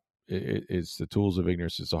job. It's the tools of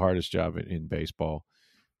ignorance. It's the hardest job in baseball,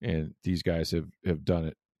 and these guys have done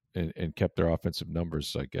it and kept their offensive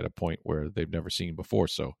numbers like at a point where they've never seen before.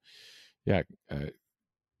 So, yeah.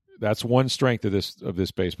 That's one strength of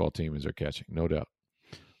this baseball team is their catching, no doubt.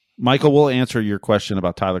 Michael, we'll answer your question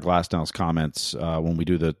about Tyler Glasnow's comments when we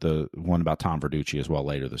do the one about Tom Verducci as well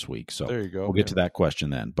later this week. So there you go. We'll get to that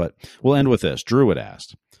question then. But we'll end with this. Drew had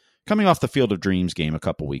asked, coming off the Field of Dreams game a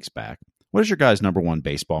couple weeks back, what is your guys' number 1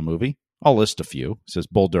 baseball movie? I'll list a few. It says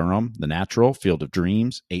Bull Durham, The Natural, Field of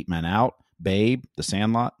Dreams, 8 Men Out, Babe, The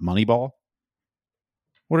Sandlot, Moneyball.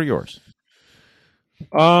 What are yours?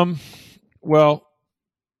 Well,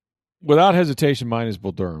 without hesitation, mine is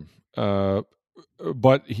Bull Durham.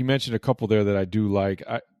 But he mentioned a couple there that I do like.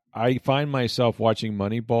 I find myself watching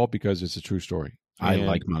Moneyball because it's a true story. I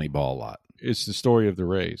like Moneyball a lot. It's the story of the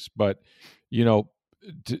Rays. But, to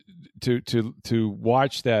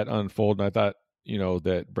watch that unfold, and I thought,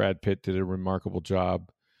 that Brad Pitt did a remarkable job.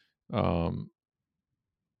 The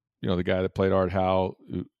guy that played Art Howe,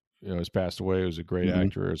 who, has passed away, was a great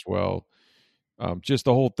actor as well. Just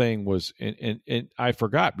the whole thing was, and I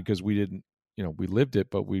forgot because we didn't, we lived it,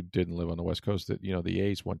 but we didn't live on the West Coast, that, the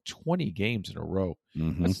A's won 20 games in a row.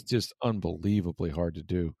 Mm-hmm. That's just unbelievably hard to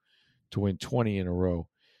do, to win 20 in a row.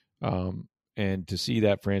 And to see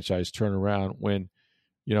that franchise turn around when,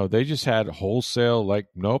 they just had wholesale, like,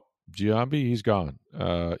 nope, Giambi, he's gone.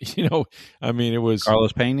 It was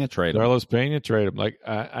Carlos Pena trade him. Like,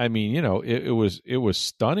 it was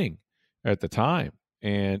stunning at the time,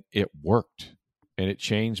 and it worked. And it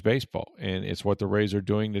changed baseball, and it's what the Rays are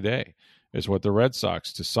doing today. It's what the Red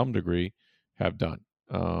Sox, to some degree, have done.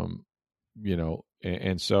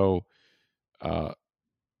 So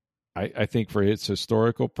I think for its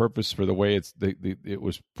historical purpose, for the way it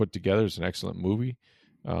was put together, it's an excellent movie.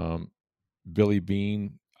 Billy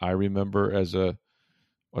Beane, I remember as a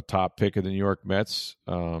top pick of the New York Mets.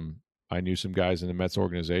 I knew some guys in the Mets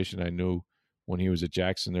organization. I knew when he was at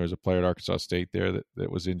Jackson, there was a player at Arkansas State there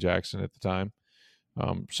that was in Jackson at the time.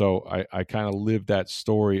 So I kind of lived that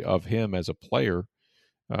story of him as a player,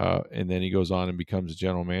 and then he goes on and becomes a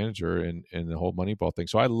general manager and the whole Moneyball thing.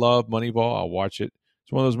 So I love Moneyball. I'll watch it.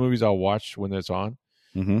 It's one of those movies I'll watch when it's on.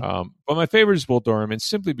 Mm-hmm. But my favorite is Bull Durham, and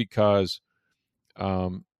simply because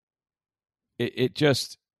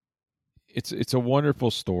it's a wonderful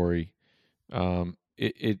story. What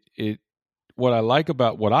I like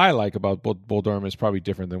about Bull Durham is probably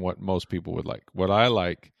different than what most people would like. What I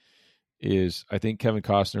like is I think Kevin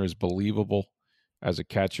Costner is believable as a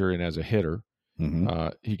catcher and as a hitter. Mm-hmm.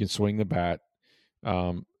 He can swing the bat.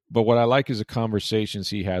 But what I like is the conversations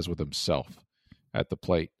he has with himself at the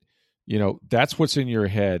plate. That's what's in your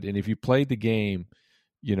head. And if you played the game,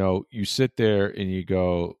 you sit there and you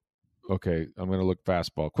go, okay, I'm going to look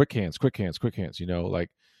fastball, quick hands,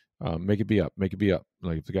 make it be up. Like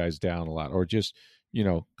if the guy's down a lot, or just,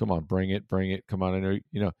 come on, bring it. Come on.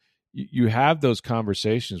 You have those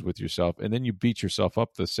conversations with yourself, and then you beat yourself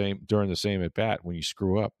up during the same at bat when you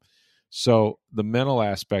screw up. So the mental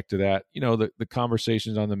aspect of that, the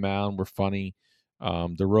conversations on the mound were funny.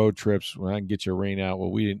 The road trips, when I can get your rain out.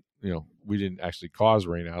 Well, we didn't actually cause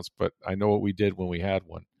rainouts, but I know what we did when we had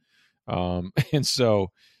one. And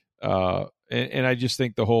so, and I just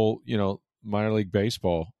think the whole, minor league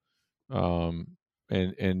baseball, and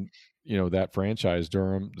that franchise,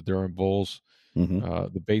 the Durham Bulls,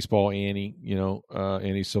 mm-hmm. The baseball Annie,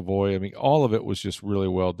 Annie Savoy. I mean, all of it was just really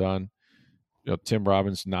well done. Tim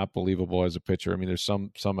Robbins, not believable as a pitcher. I mean, there's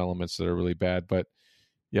some elements that are really bad, but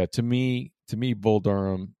yeah, to me, Bull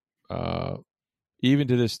Durham, even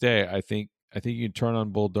to this day, I think you can turn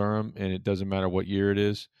on Bull Durham, and it doesn't matter what year it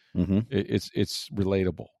is. Mm-hmm. It's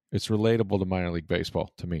relatable. It's relatable to minor league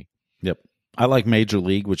baseball to me. Yep. I like Major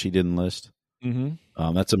League, which he didn't list.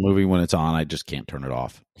 Mm-hmm. That's a movie when it's on, I just can't turn it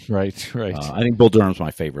off. Right. I think Bull Durham's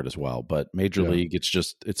my favorite as well, but Major League,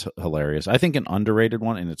 it's hilarious. I think an underrated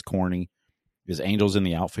one, and it's corny, is Angels in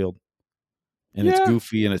the Outfield. And it's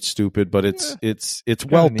goofy and it's stupid, but it's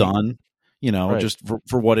well done, just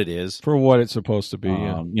for what it is. For what it's supposed to be.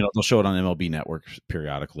 They'll show it on MLB Network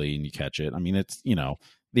periodically and you catch it. I mean, it's,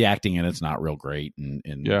 the acting in it's not real great and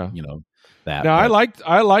that. Now,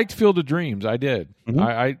 I liked Field of Dreams. I did. Mm-hmm.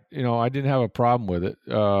 I didn't have a problem with it.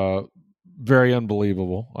 very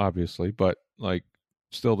unbelievable, obviously, but like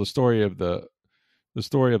still the story of the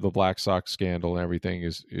Black Sox scandal and everything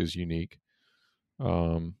is unique.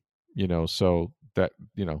 So that,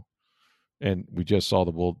 and we just saw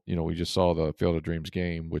the Field of Dreams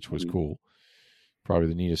game, which was cool. Probably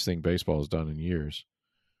the neatest thing baseball has done in years.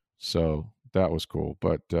 So that was cool.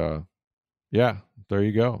 But yeah, there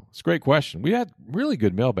you go. It's a great question. We had really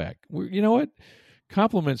good mailbag. You know what?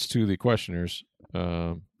 Compliments to the questioners.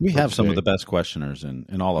 We have some of the best questioners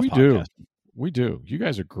in all of podcasting. We do. You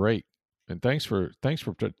guys are great. And thanks for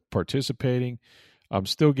participating. I'm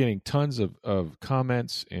still getting tons of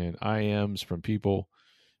comments and IMs from people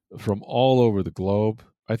from all over the globe.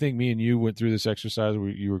 I think me and you went through this exercise where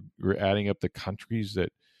you were adding up the countries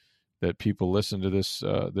that people listen to this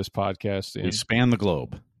podcast in. We span the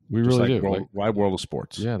globe. We really do. Wide world of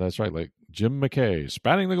sports. Yeah, that's right. Like Jim McKay,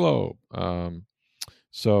 spanning the globe.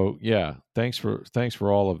 So yeah, thanks for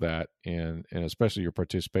all of that, and especially your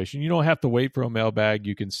participation. You don't have to wait for a mailbag.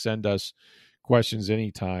 You can send us questions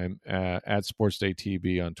anytime at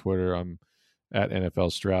SportsDayTB on Twitter. I'm at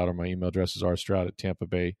NFL Stroud, or my email address is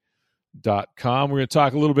rstroud@tampabay.com. We're going to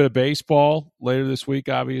talk a little bit of baseball later this week,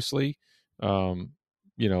 obviously. With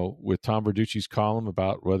Tom Verducci's column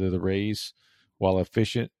about whether the Rays, while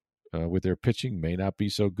efficient with their pitching, may not be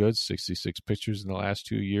so good. 66 pitchers in the last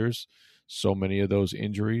 2 years. So many of those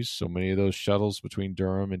injuries, so many of those shuttles between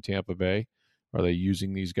Durham and Tampa Bay. Are they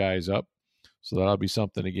using these guys up? So that'll be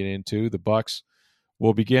something to get into. The Bucs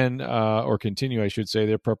will begin or continue, I should say,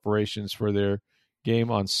 their preparations for their game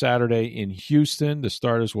on Saturday in Houston. The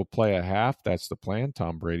starters will play a half. That's the plan,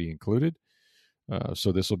 Tom Brady included.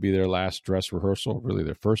 So this will be their last dress rehearsal, really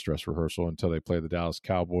their first dress rehearsal until they play the Dallas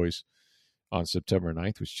Cowboys on September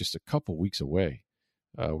 9th, which is just a couple weeks away.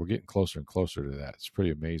 We're getting closer and closer to that. It's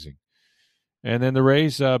pretty amazing. And then the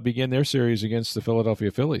Rays begin their series against the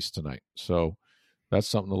Philadelphia Phillies tonight. So that's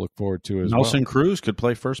something to look forward to as well. Nelson Cruz could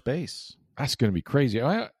play first base. That's going to be crazy.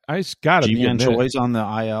 I got to be a minute. Choi's on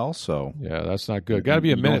the IL, so yeah, that's not good. Got to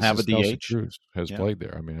be a minute. Have a DH. Nelson Cruz has played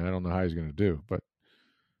there. I mean, I don't know how he's going to do, but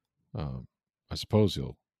I suppose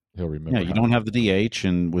he'll remember. Yeah, you don't have the DH,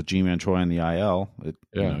 and with G-Man Choi on the IL,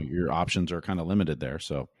 your options are kind of limited there.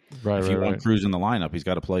 So if you want Cruz in the lineup, he's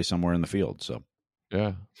got to play somewhere in the field. So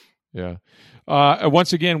yeah.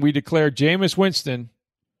 Once again, we declare Jameis Winston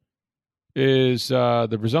is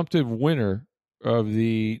the presumptive winner of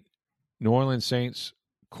the New Orleans Saints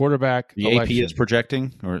quarterback the election. AP is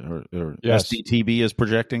projecting, or yes. SDTB is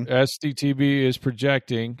projecting? SDTB is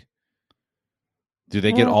projecting. Do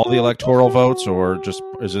they get all the electoral votes, or just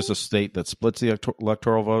is this a state that splits the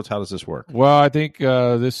electoral votes? How does this work? Well, I think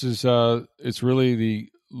this is it's really the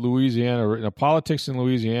Louisiana. Politics in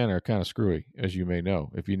Louisiana are kind of screwy, as you may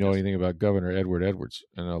know, if you know anything about Governor Edward Edwards,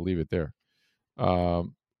 and I'll leave it there.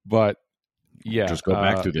 But yeah, just go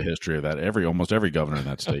back through the history of that. Almost every governor in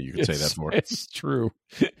that state, you could say that for. It's true.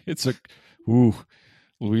 It's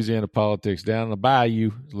Louisiana politics down in the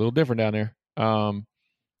bayou. It's a little different down there.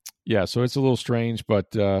 Yeah, so it's a little strange,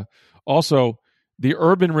 but also the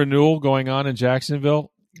urban renewal going on in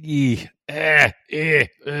Jacksonville.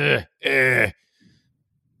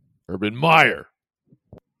 Urban Meyer.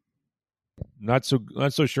 Not so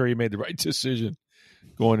sure he made the right decision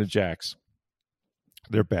going to Jax.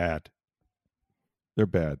 They're bad.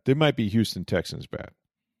 They might be Houston Texans bad,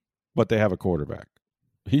 but they have a quarterback.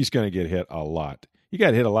 He's going to get hit a lot. He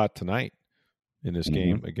got hit a lot tonight in this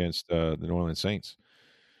game against the New Orleans Saints.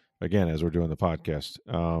 Again, as we're doing the podcast,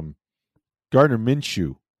 Gardner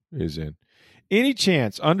Minshew is in. Any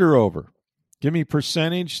chance, under over? Give me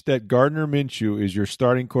percentage that Gardner Minshew is your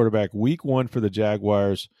starting quarterback week 1 for the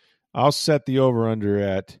Jaguars. I'll set the over-under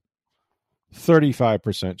at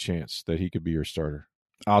 35% chance that he could be your starter.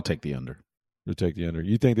 I'll take the under. You'll take the under.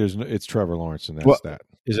 You think it's Trevor Lawrence and that's that?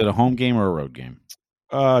 Is it a home game or a road game?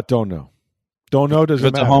 Don't know. Doesn't matter. If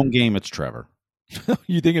it's a home game, it's Trevor.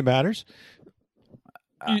 You think it matters?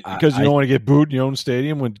 Because you don't want to get booed in your own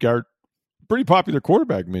stadium when pretty popular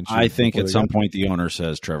quarterback Minshew. I think at some point the owner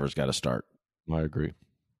says Trevor's got to start. I agree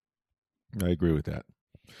with that.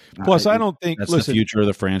 Plus, I don't think that's the future of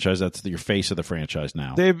the franchise. That's your face of the franchise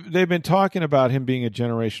now. They've been talking about him being a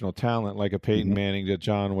generational talent, like a Peyton Manning to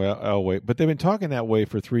John Elway, but they've been talking that way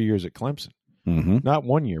for 3 years at Clemson. Not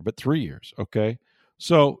 1 year, but 3 years. Okay,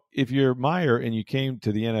 so if you're Meyer and you came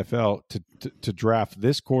to the NFL to draft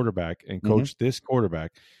this quarterback and coach this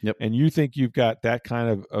quarterback, and you think you've got that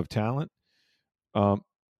kind of talent,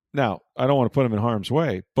 now I don't want to put him in harm's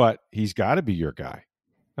way, but he's got to be your guy.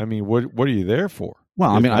 I mean, what are you there for? Well,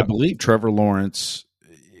 I mean, I believe Trevor Lawrence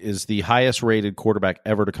is the highest rated quarterback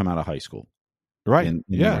ever to come out of high school. Right. in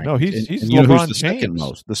the Yeah. rankings. No, he's and you know LeBron who's the second James.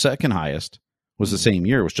 most? The second highest was the same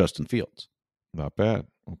year was Justin Fields. Not bad.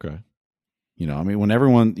 Okay. You know, I mean, when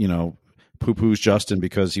everyone, you know, poo-poos Justin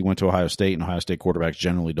because he went to Ohio State, and Ohio State quarterbacks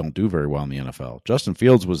generally don't do very well in the NFL. Justin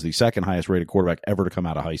Fields was the second highest rated quarterback ever to come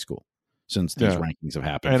out of high school since these rankings have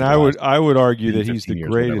happened. And I would argue that he's the 15 years,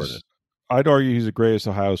 greatest. I'd argue he's the greatest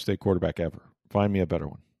Ohio State quarterback ever. Find me a better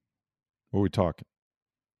one. What are we talking?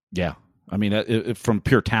 Yeah. I mean, from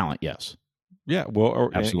pure talent, yes. Yeah, well,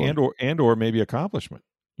 Absolutely. or maybe accomplishment,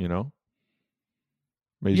 you know?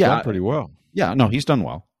 I mean, he's Yeah. done pretty well. Yeah, no, he's done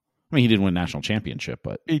well. I mean, he didn't win a national championship,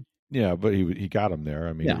 but He got him there.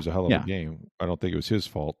 I mean, it was a hell of a game. I don't think it was his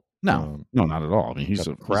fault. no, not at all. I mean, he's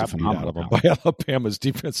a crap beat out of him phenomenal by Alabama's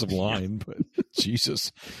defensive line, but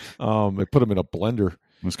Jesus, they put him in a blender.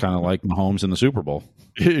 It was kind of like Mahomes in the Super Bowl.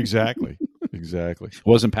 Exactly. It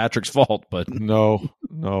wasn't Patrick's fault, but No,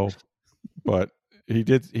 but he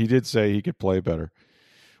did say he could play better.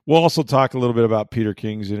 We'll also talk a little bit about Peter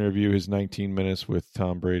King's interview, his 19 minutes with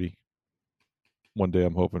Tom Brady. One day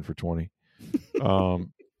I'm hoping for 20.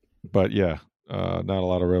 But yeah, not a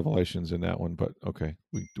lot of revelations in that one, but okay,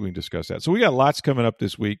 we can discuss that. So we got lots coming up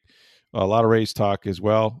this week, a lot of Rays talk as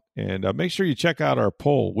well. And make sure you check out our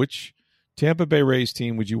poll. Which Tampa Bay Rays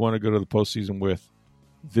team would you want to go to the postseason with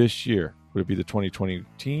this year? Would it be the 2020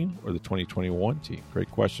 team or the 2021 team? Great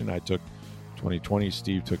question. I took 2020.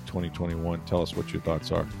 Steve took 2021. Tell us what your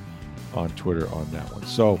thoughts are on Twitter on that one.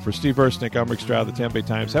 So for Steve Versnick, I'm Rick Stroud of the Tampa Bay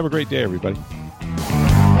Times. Have a great day, everybody.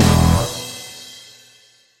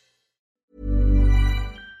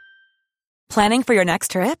 Planning for your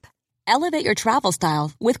next trip? Elevate your travel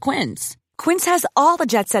style with Quince. Quince has all the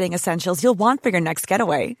jet-setting essentials you'll want for your next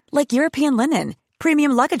getaway, like European linen,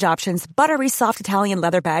 premium luggage options, buttery soft Italian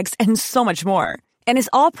leather bags, and so much more. And is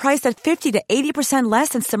all priced at 50 to 80% less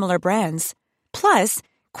than similar brands. Plus,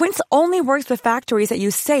 Quince only works with factories that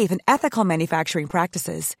use safe and ethical manufacturing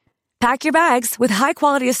practices. Pack your bags with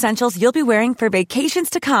high-quality essentials you'll be wearing for vacations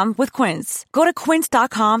to come with Quince. Go to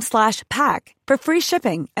quince.com/pack for free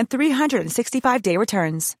shipping and 365-day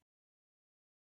returns.